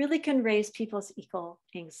change really can raise people's eco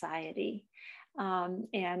anxiety and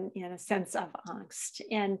a sense of angst,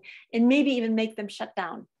 and maybe even make them shut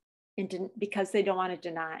down because they don't want to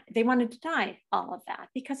deny. They want to deny all of that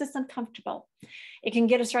because it's uncomfortable. It can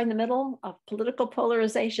get us right in the middle of political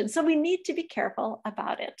polarization. So we need to be careful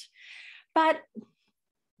about it. But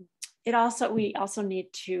we also need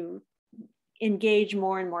to engage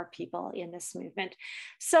more and more people in this movement.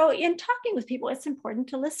 So in talking with people, it's important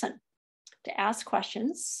to listen, to ask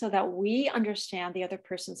questions so that we understand the other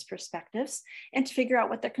person's perspectives and to figure out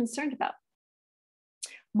what they're concerned about.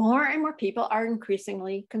 More and more people are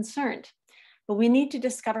increasingly concerned, but we need to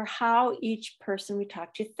discover how each person we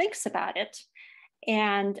talk to thinks about it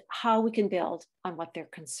and how we can build on what their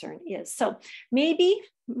concern is. So maybe,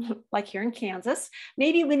 like here in Kansas,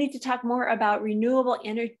 maybe we need to talk more about renewable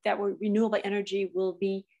energy, that renewable energy will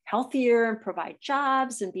be healthier and provide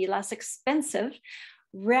jobs and be less expensive,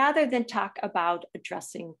 rather than talk about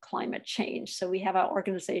addressing climate change. So we have an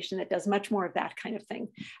organization that does much more of that kind of thing,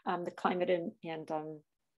 the Climate and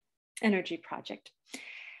Energy Project.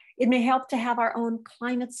 It may help to have our own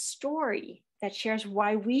climate story that shares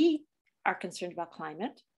why we are concerned about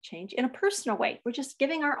climate change in a personal way. We're just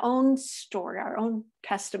giving our own story, our own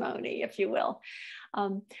testimony, if you will.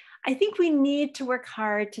 I think we need to work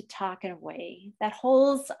hard to talk in a way that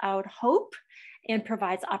holds out hope and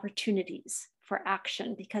provides opportunities for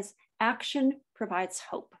action, because action provides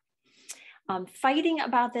hope. Fighting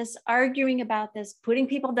about this, arguing about this, putting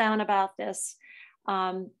people down about this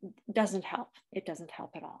doesn't help. It doesn't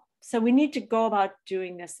help at all. So we need to go about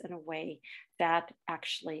doing this in a way that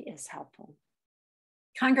actually is helpful.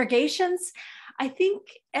 Congregations, I think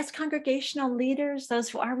as congregational leaders, those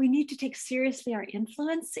who are, we need to take seriously our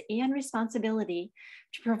influence and responsibility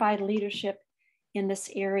to provide leadership in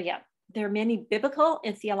this area. There are many biblical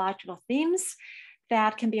and theological themes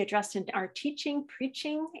that can be addressed in our teaching,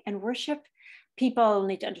 preaching, and worship. People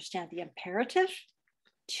need to understand the imperative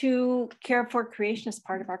to care for creation as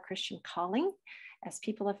part of our Christian calling as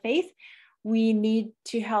people of faith. We need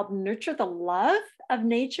to help nurture the love of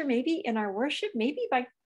nature, maybe in our worship, maybe by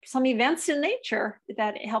some events in nature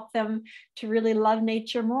that help them to really love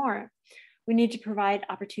nature more. We need to provide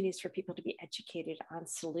opportunities for people to be educated on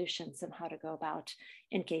solutions and how to go about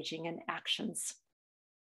engaging in actions.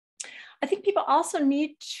 I think people also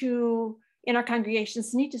need to, in our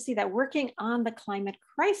congregations, need to see that working on the climate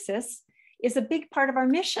crisis is a big part of our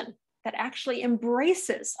mission that actually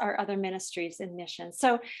embraces our other ministries and missions.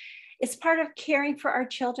 So it's part of caring for our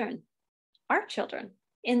children,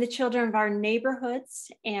 and the children of our neighborhoods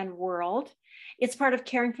and world. It's part of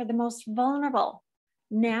caring for the most vulnerable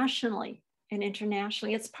nationally and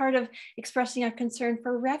internationally. It's part of expressing our concern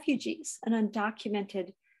for refugees and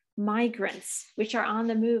undocumented migrants, which are on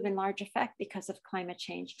the move in large effect because of climate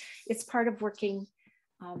change. It's part of working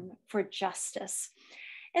for justice.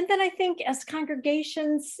 And then I think as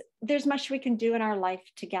congregations, there's much we can do in our life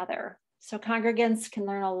together. So congregants can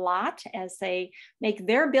learn a lot as they make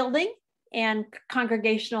their building and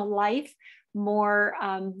congregational life more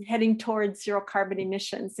heading towards zero carbon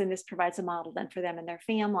emissions. And this provides a model then for them and their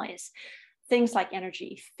families. Things like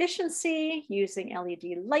energy efficiency, using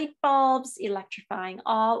LED light bulbs, electrifying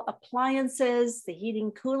all appliances, the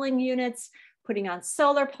heating, cooling units, putting on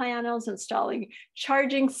solar panels, installing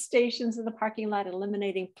charging stations in the parking lot,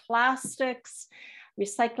 eliminating plastics,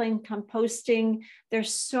 recycling, composting.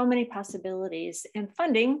 There's so many possibilities, and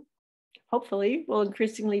funding, hopefully, will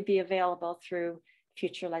increasingly be available through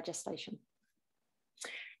future legislation.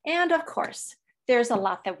 And of course, there's a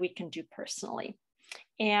lot that we can do personally.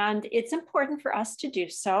 And it's important for us to do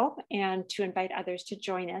so and to invite others to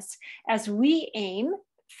join us as we aim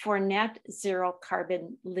for net zero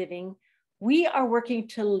carbon living. We are working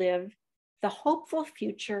to live the hopeful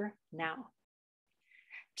future now,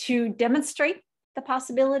 to demonstrate the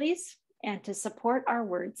possibilities and to support our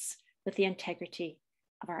words with the integrity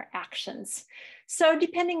of our actions. So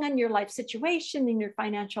depending on your life situation and your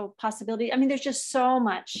financial possibility, I mean, there's just so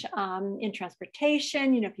much in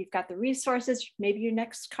transportation. You know, if you've got the resources, maybe your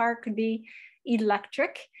next car could be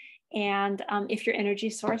electric. And if your energy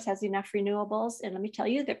source has enough renewables, and let me tell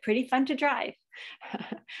you, they're pretty fun to drive.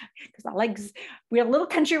 Because we have little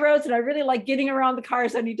country roads and I really like getting around the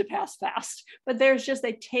cars I need to pass fast, but they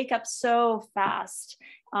take up so fast.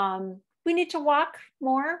 We need to walk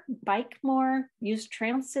more, bike more, use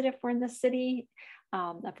transit if we're in the city,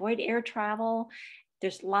 avoid air travel.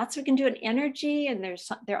 There's lots we can do in energy, and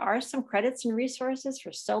there are some credits and resources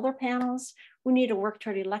for solar panels. We need to work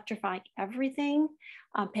toward electrifying everything,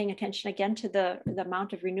 paying attention again to the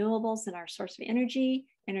amount of renewables in our source of energy,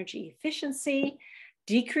 energy efficiency,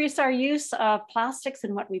 decrease our use of plastics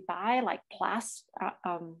in what we buy, like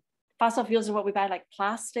fossil fuels in what we buy, like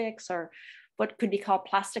plastics, or what could be called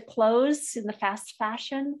plastic clothes in the fast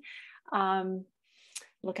fashion.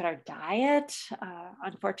 Look at our diet.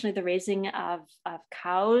 Unfortunately, the raising of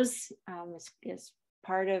cows is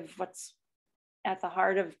part of what's at the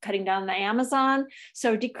heart of cutting down the Amazon.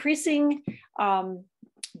 So decreasing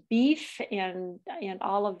beef and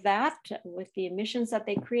all of that with the emissions that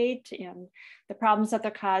they create and the problems that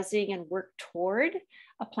they're causing, and work toward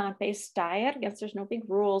a plant-based diet. I guess there's no big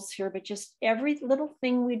rules here, but just every little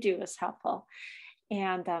thing we do is helpful.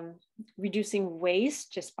 And reducing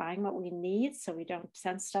waste, just buying what we need so we don't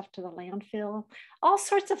send stuff to the landfill, all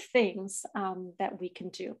sorts of things that we can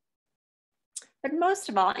do. But most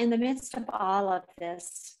of all, in the midst of all of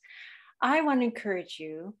this, I want to encourage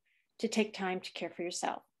you to take time to care for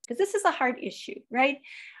yourself, because this is a hard issue, right?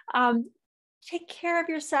 Take care of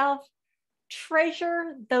yourself,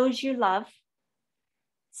 treasure those you love,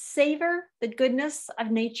 savor the goodness of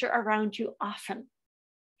nature around you often.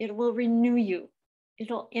 It will renew you.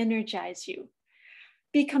 It'll energize you.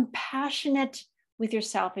 Be compassionate with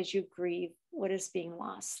yourself as you grieve what is being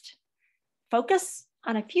lost. Focus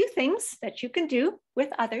on a few things that you can do with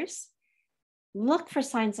others. Look for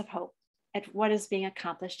signs of hope at what is being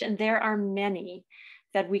accomplished. And there are many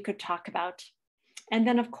that we could talk about. And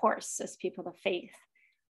then, of course, as people of faith,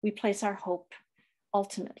 we place our hope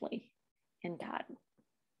ultimately in God.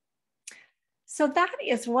 So that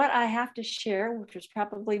is what I have to share, which was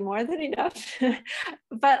probably more than enough.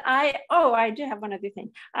 But I do have one other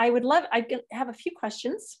thing. I have a few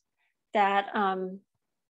questions that I'm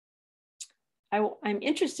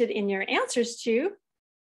interested in your answers to,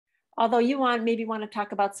 although you maybe want to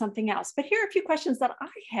talk about something else. But here are a few questions that I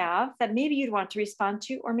have that maybe you'd want to respond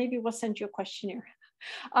to, or maybe we'll send you a questionnaire.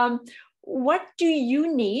 What do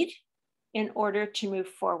you need in order to move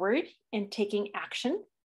forward in taking action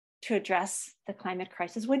to address the climate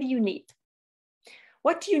crisis? What do you need?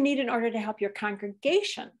 What do you need in order to help your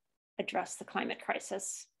congregation address the climate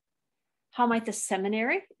crisis? How might the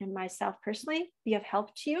seminary and myself personally be of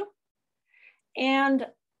help to you? And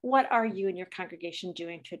what are you and your congregation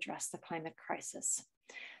doing to address the climate crisis?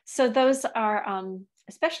 So those are,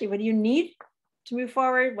 especially, what do you need to move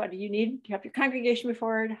forward? What do you need to help your congregation move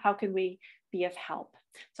forward? How can we be of help?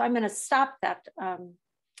 So I'm going to stop that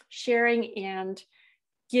sharing and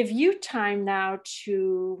give you time now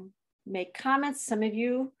to make comments. Some of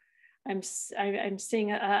you, I'm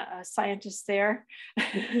seeing a scientist there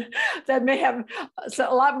that may have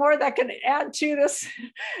a lot more that can add to this.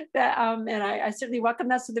 And I certainly welcome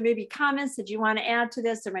that. So there may be comments that you want to add to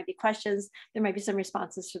this. There might be questions. There might be some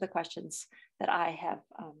responses to the questions that I have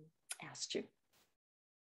asked you.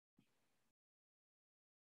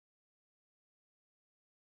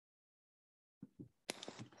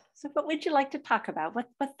 So what would you like to talk about? What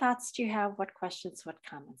thoughts do you have? What questions, what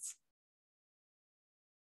comments?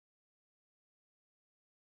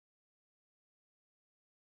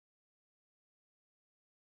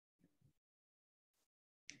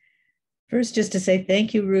 First, just to say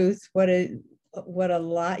thank you, Ruth. What a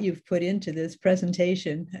lot you've put into this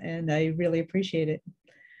presentation, and I really appreciate it.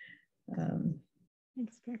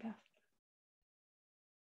 Thanks, Mary Beth.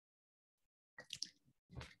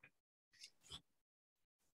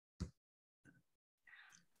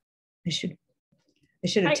 I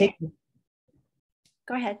should have taken.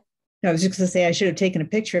 Go ahead. I was just going to say I should have taken a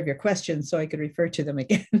picture of your questions so I could refer to them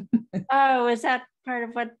again. Oh, is that part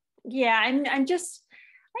of what? Yeah, I am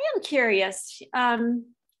curious.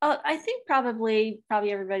 I think probably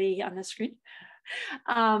everybody on the screen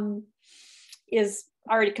is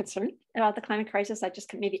already concerned about the climate crisis. I just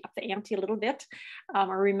can maybe up the ante a little bit,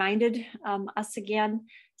 or reminded us again.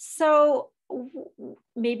 So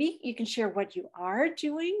maybe you can share what you are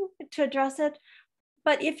doing to address it.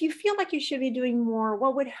 But if you feel like you should be doing more,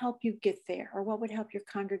 what would help you get there? Or what would help your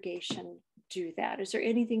congregation do that? Is there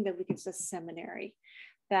anything that we can, as a seminary,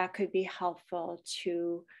 that could be helpful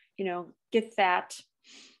to, get that,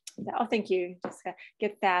 oh, thank you, Jessica,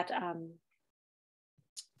 get that,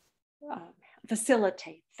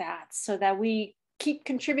 facilitate that so that we keep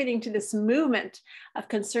contributing to this movement of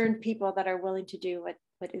concerned people that are willing to do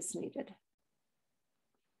what is needed?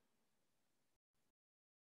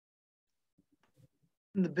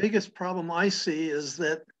 The biggest problem I see is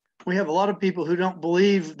that we have a lot of people who don't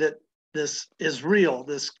believe that this is real,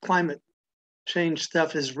 this climate change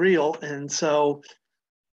stuff is real. And so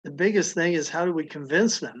the biggest thing is, how do we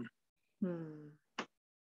convince them?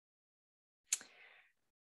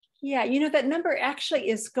 Yeah, that number actually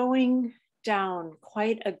is going down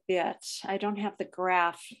quite a bit. I don't have the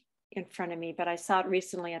graph in front of me, but I saw it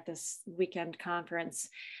recently at this weekend conference.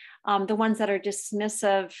 The ones that are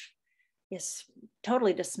dismissive,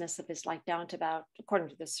 totally dismissive, is like down to about, according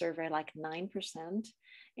to the survey, like 9%.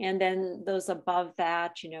 And then those above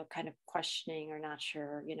that, kind of questioning or not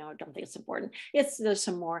sure, don't think it's important. There's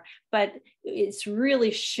some more, but it's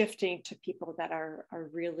really shifting to people that are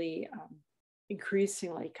really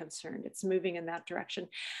increasingly concerned. It's moving in that direction.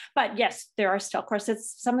 But yes, there are still, of course,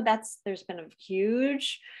 there's been a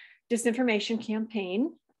huge disinformation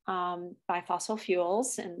campaign by fossil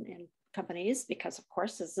fuels and companies, because of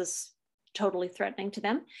course this is totally threatening to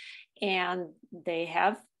them. And they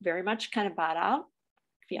have very much kind of bought out,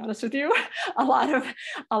 to be honest with you, a lot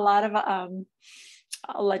of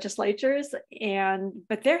legislatures.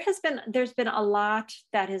 But there's been a lot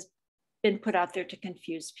that has been put out there to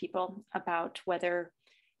confuse people about whether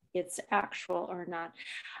it's actual or not.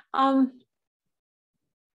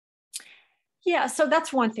 Yeah, so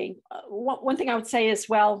that's one thing. One thing I would say is,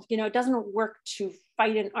 well, you know, it doesn't work to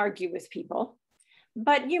fight and argue with people,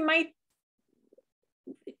 but you might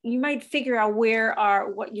figure out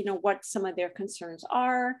what some of their concerns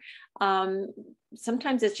are.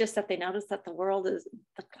 Sometimes it's just that they notice that the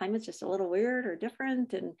climate's just a little weird or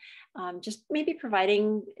different, and just maybe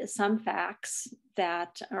providing some facts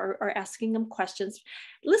that or asking them questions.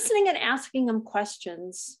 Listening and asking them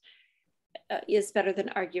questions is better than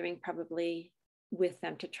arguing probably with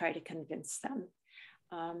them to try to convince them.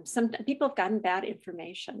 Some people have gotten bad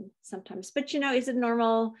information sometimes, but you know, is it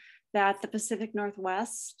normal that the Pacific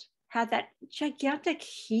Northwest had that gigantic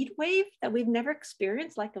heat wave that we've never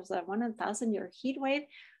experienced? Like it was a 1 in 1,000-year heat wave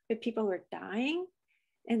where people were dying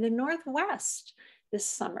in the Northwest this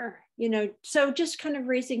summer, you know, so just kind of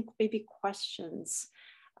raising maybe questions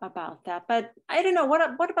about that. But I don't know,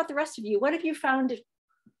 what about the rest of you? What have you found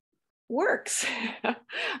works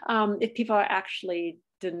if people are actually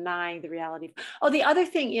denying the reality? Oh, the other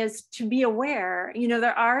thing is to be aware, you know,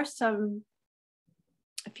 there are a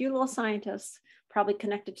few little scientists probably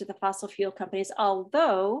connected to the fossil fuel companies,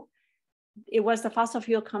 although it was the fossil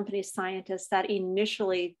fuel company scientists that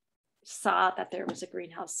initially saw that there was a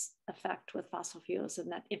greenhouse effect with fossil fuels,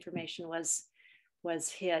 and that information was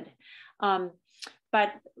hid.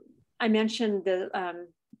 But I mentioned the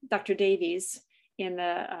Dr. Davies in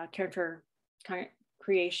the Caring for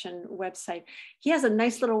Creation website. He has a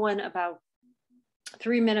nice little one, about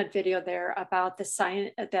 3-minute video there about the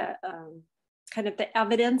science, kind of the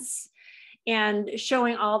evidence, and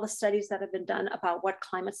showing all the studies that have been done about what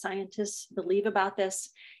climate scientists believe about this.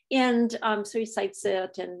 And so he cites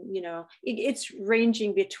it, and you know, it's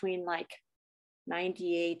ranging between like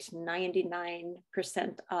 98, 99%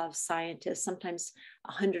 of scientists, sometimes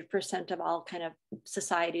 100% of all kind of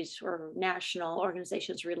societies or national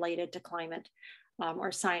organizations related to climate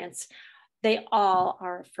or science. They all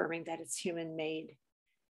are affirming that it's human-made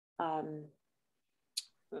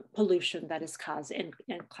pollution that is caused, and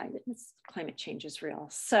climate change is real.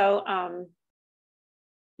 So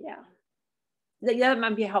yeah, that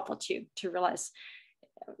might be helpful to realize.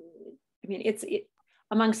 I mean,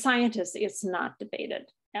 among scientists, it's not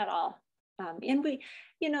debated at all. And we,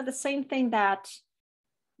 you know, the same thing that,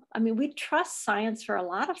 I mean, we trust science for a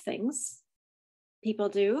lot of things. People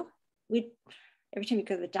do. Every time you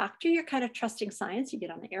go to the doctor, you're kind of trusting science. You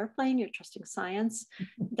get on the airplane, you're trusting science.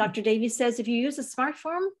 Dr. Davies says, if you use a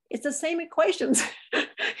smartphone, it's the same equations,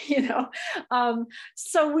 you know?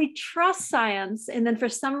 So we trust science. And then for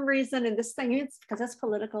some reason, in this thing, it's because it's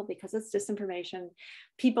political, because it's disinformation,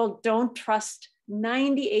 people don't trust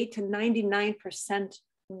 98 to 99%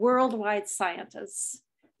 worldwide scientists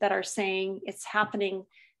that are saying it's happening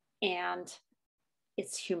and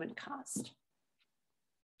it's human caused.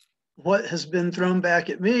 What has been thrown back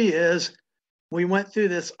at me is we went through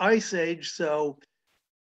this ice age, so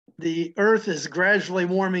the earth is gradually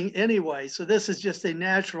warming anyway. So this is just a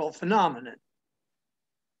natural phenomenon.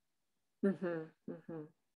 Mm-hmm, mm-hmm.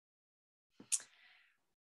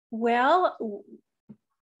 Well,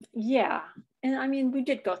 yeah. And I mean, we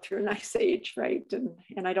did go through an ice age, right?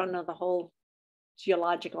 And I don't know the whole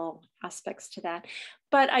geological aspects to that,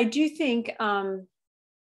 but I do think, I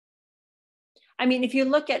mean, if you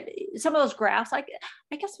look at some of those graphs, I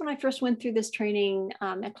guess when I first went through this training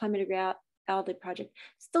at Climate Reality Project,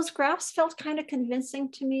 those graphs felt kind of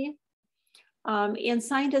convincing to me. And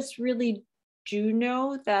scientists really do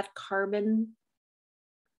know that carbon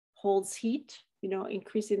holds heat, you know,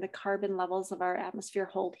 increasing the carbon levels of our atmosphere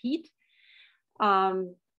hold heat.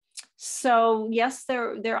 So yes,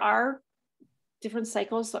 there are different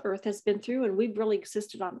cycles the Earth has been through, and we've really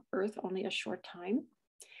existed on Earth only a short time.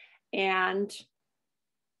 And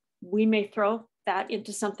we may throw that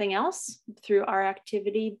into something else through our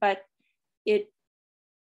activity, but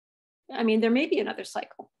I mean, there may be another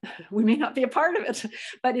cycle. We may not be a part of it,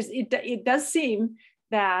 but it does seem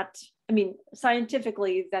that, I mean,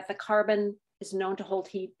 scientifically, that the carbon is known to hold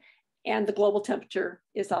heat and the global temperature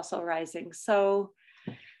is also rising. So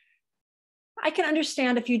I can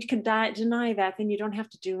understand if you could deny that, then you don't have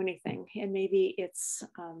to do anything. And maybe it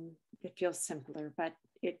feels simpler, but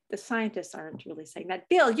the scientists aren't really saying that.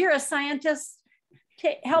 Bill, you're a scientist.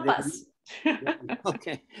 Help us.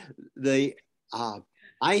 Okay. The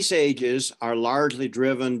ice ages are largely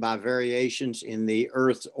driven by variations in the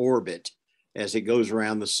Earth's orbit as it goes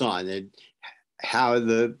around the sun, and how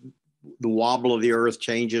the wobble of the Earth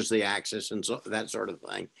changes the axis and so that sort of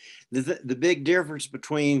thing. The big difference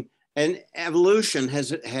between, and evolution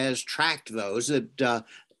has tracked those, that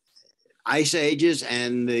ice ages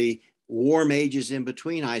and the warm ages in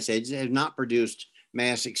between ice ages have not produced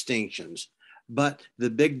mass extinctions. But the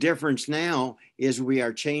big difference now is we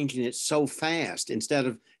are changing it so fast. Instead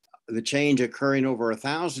of the change occurring over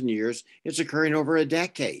 1,000 years, it's occurring over a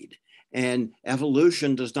decade. And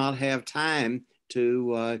evolution does not have time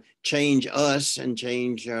to change us and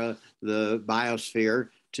change the biosphere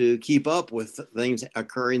to keep up with things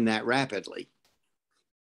occurring that rapidly.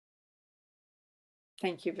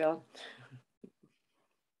 Thank you, Bill.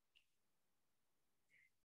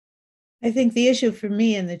 I think the issue for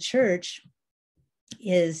me in the church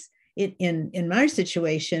is in my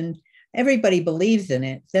situation, everybody believes in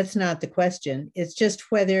it. That's not the question. It's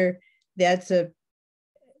just whether that's an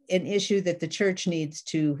issue that the church needs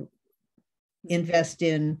to invest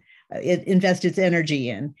its energy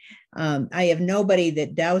in. I have nobody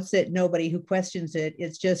that doubts it, nobody who questions it.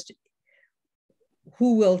 It's just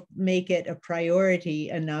who will make it a priority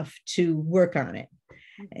enough to work on it.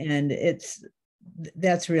 And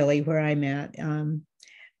that's really where I'm at.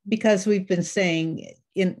 Because we've been saying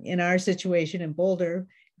in our situation in Boulder,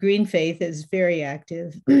 Green Faith is very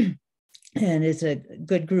active and is a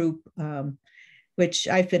good group, which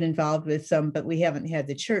I've been involved with some, but we haven't had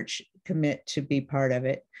the church commit to be part of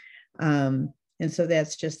it. And so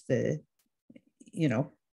that's just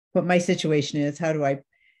what my situation is. How do I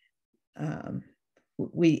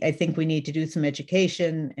think we need to do some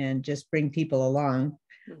education and just bring people along.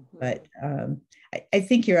 Mm-hmm. But I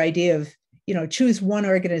think your idea of, choose one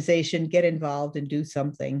organization, get involved and do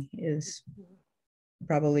something is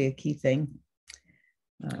probably a key thing.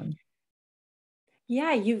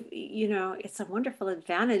 Yeah, it's a wonderful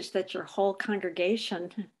advantage that your whole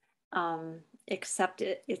congregation accept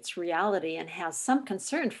its reality and has some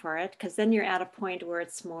concern for it, because then you're at a point where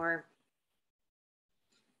it's more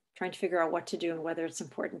trying to figure out what to do and whether it's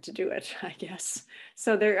important to do it, I guess.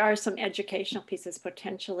 So there are some educational pieces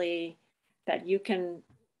potentially that you can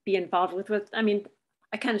be involved with. I mean,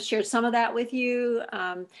 I kind of shared some of that with you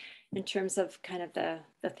in terms of kind of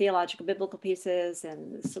the theological biblical pieces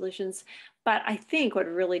and the solutions. But I think what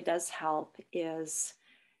really does help is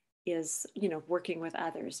working with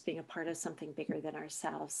others, being a part of something bigger than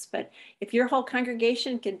ourselves. But if your whole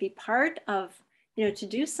congregation can be part of, to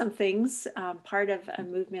do some things, part of a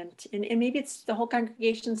movement, and maybe it's the whole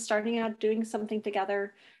congregation starting out doing something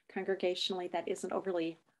together congregationally that isn't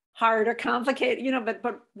overly hard or complicated,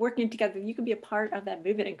 but working together, you can be a part of that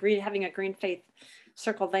movement, and having a Green Faith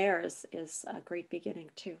circle there is a great beginning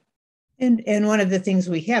too. And one of the things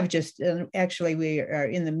we have actually we are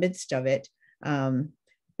in the midst of it,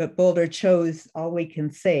 but Boulder chose All We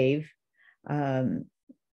Can Save, the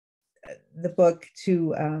book,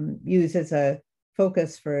 to use as a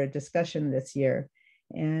focus for a discussion this year.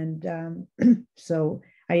 And so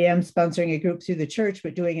I am sponsoring a group through the church,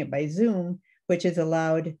 but doing it by Zoom, which has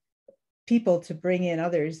allowed people to bring in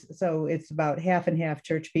others. So it's about half and half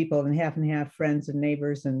church people and half friends and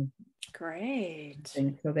neighbors. And great.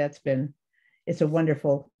 So it's a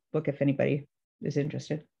wonderful book if anybody is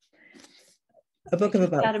interested. A book of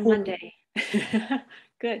about that Monday.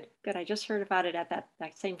 Good. I just heard about it at that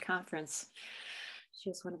same conference. She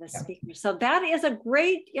was one of the speakers. So that is a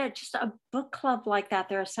great, just a book club like that.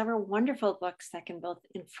 There are several wonderful books that can both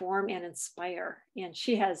inform and inspire. And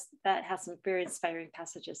that has some very inspiring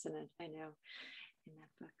passages in it, I know, in that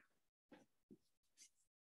book.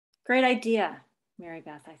 Great idea, Mary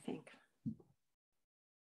Beth, I think.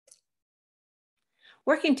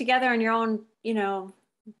 Working together in your own,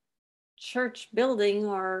 church building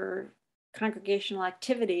or congregational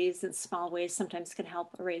activities in small ways sometimes can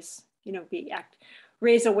help raise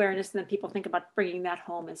awareness, and then people think about bringing that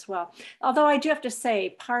home as well. Although I do have to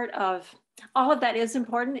say, part of all of that is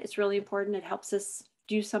important. It's really important. It helps us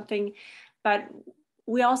do something, but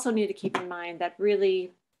we also need to keep in mind that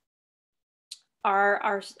really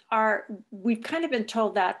we've kind of been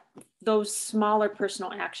told that those smaller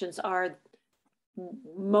personal actions are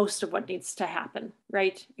most of what needs to happen,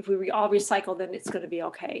 right? If we all recycle, then it's going to be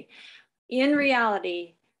okay. In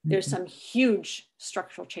reality, there's some huge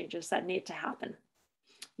structural changes that need to happen.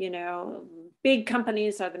 Big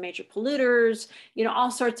companies are the major polluters,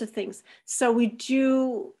 all sorts of things. So we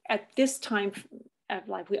do, at this time of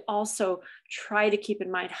life, we also try to keep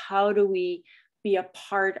in mind, how do we be a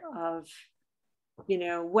part of,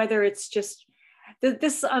 whether it's just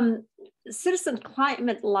this citizen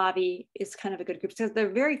climate lobby is kind of a good group, because they're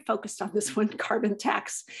very focused on this one carbon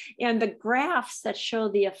tax, and the graphs that show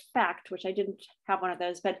the effect, which I didn't have one of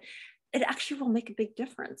those, but it actually will make a big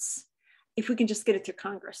difference if we can just get it through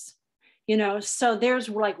Congress. So there's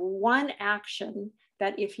like one action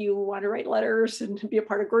that if you want to write letters and be a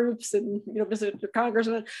part of groups and visit the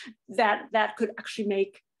congressman, that could actually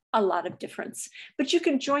make a lot of difference. But you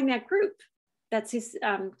can join that group. That's his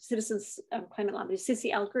Citizens Climate Lobby,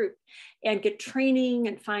 CCL group, and get training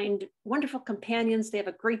and find wonderful companions. They have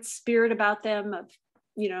a great spirit about them of,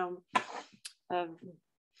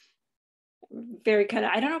 very kind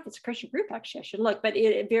of, I don't know if it's a Christian group, actually, I should look, but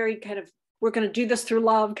it very kind of, we're going to do this through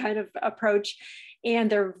love kind of approach.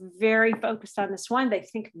 And they're very focused on this one. They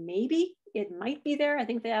think maybe it might be there. I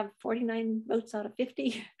think they have 49 votes out of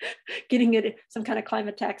 50, getting it some kind of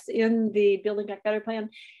climate tax in the Building Back Better plan.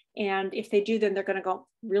 And if they do, then they're going to go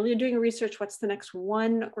really doing research. What's the next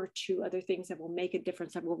 1 or 2 other things that will make a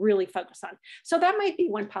difference that we'll really focus on? So that might be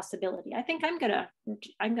one possibility. I think I'm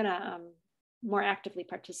gonna more actively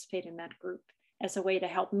participate in that group as a way to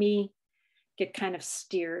help me get kind of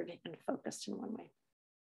steered and focused in one way.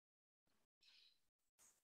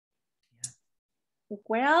 Yeah.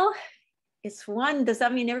 Well, it's one. Does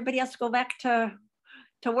that mean everybody has to go back to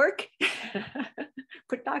work?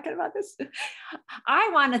 Quit talking about this. I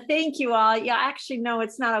want to thank you all. Yeah, actually, no,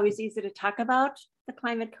 it's not always easy to talk about the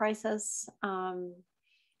climate crisis.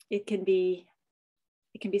 It can be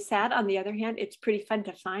sad. On the other hand, it's pretty fun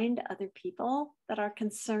to find other people that are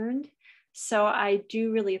concerned. So I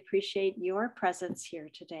do really appreciate your presence here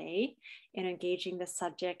today in engaging the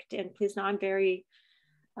subject. And please know I'm very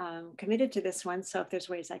committed to this one. So if there's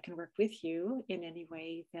ways I can work with you in any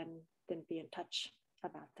way, then be in touch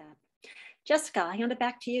about that. Jessica, I hand it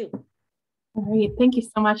back to you. All right, thank you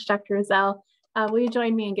so much, Dr. Rosell. Will you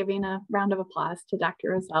join me in giving a round of applause to Dr.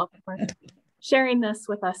 Rosell for sharing this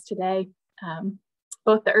with us today,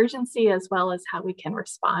 both the urgency as well as how we can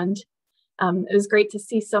respond. It was great to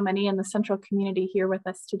see so many in the Central community here with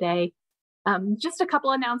us today. Just a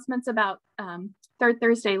couple announcements about Third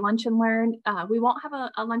Thursday Lunch and Learn. We won't have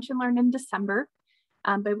a Lunch and Learn in December,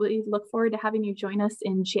 but we look forward to having you join us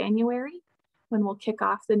in January when we'll kick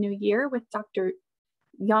off the new year with Dr.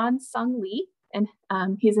 Yan Sung Lee, and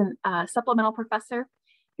he's a supplemental professor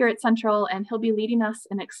here at Central, and he'll be leading us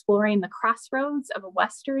in exploring the crossroads of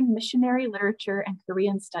Western missionary literature and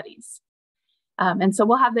Korean studies. And so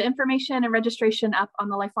we'll have the information and registration up on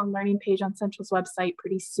the Lifelong Learning page on Central's website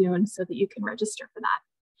pretty soon so that you can register for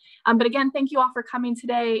that. But again, thank you all for coming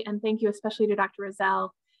today, and thank you especially to Dr.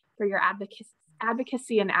 Rosell for your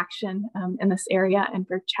advocacy and action in this area and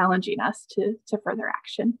for challenging us to further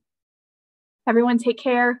action. Everyone take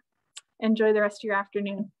care. Enjoy the rest of your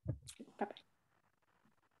afternoon. Bye-bye.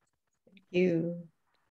 Thank you.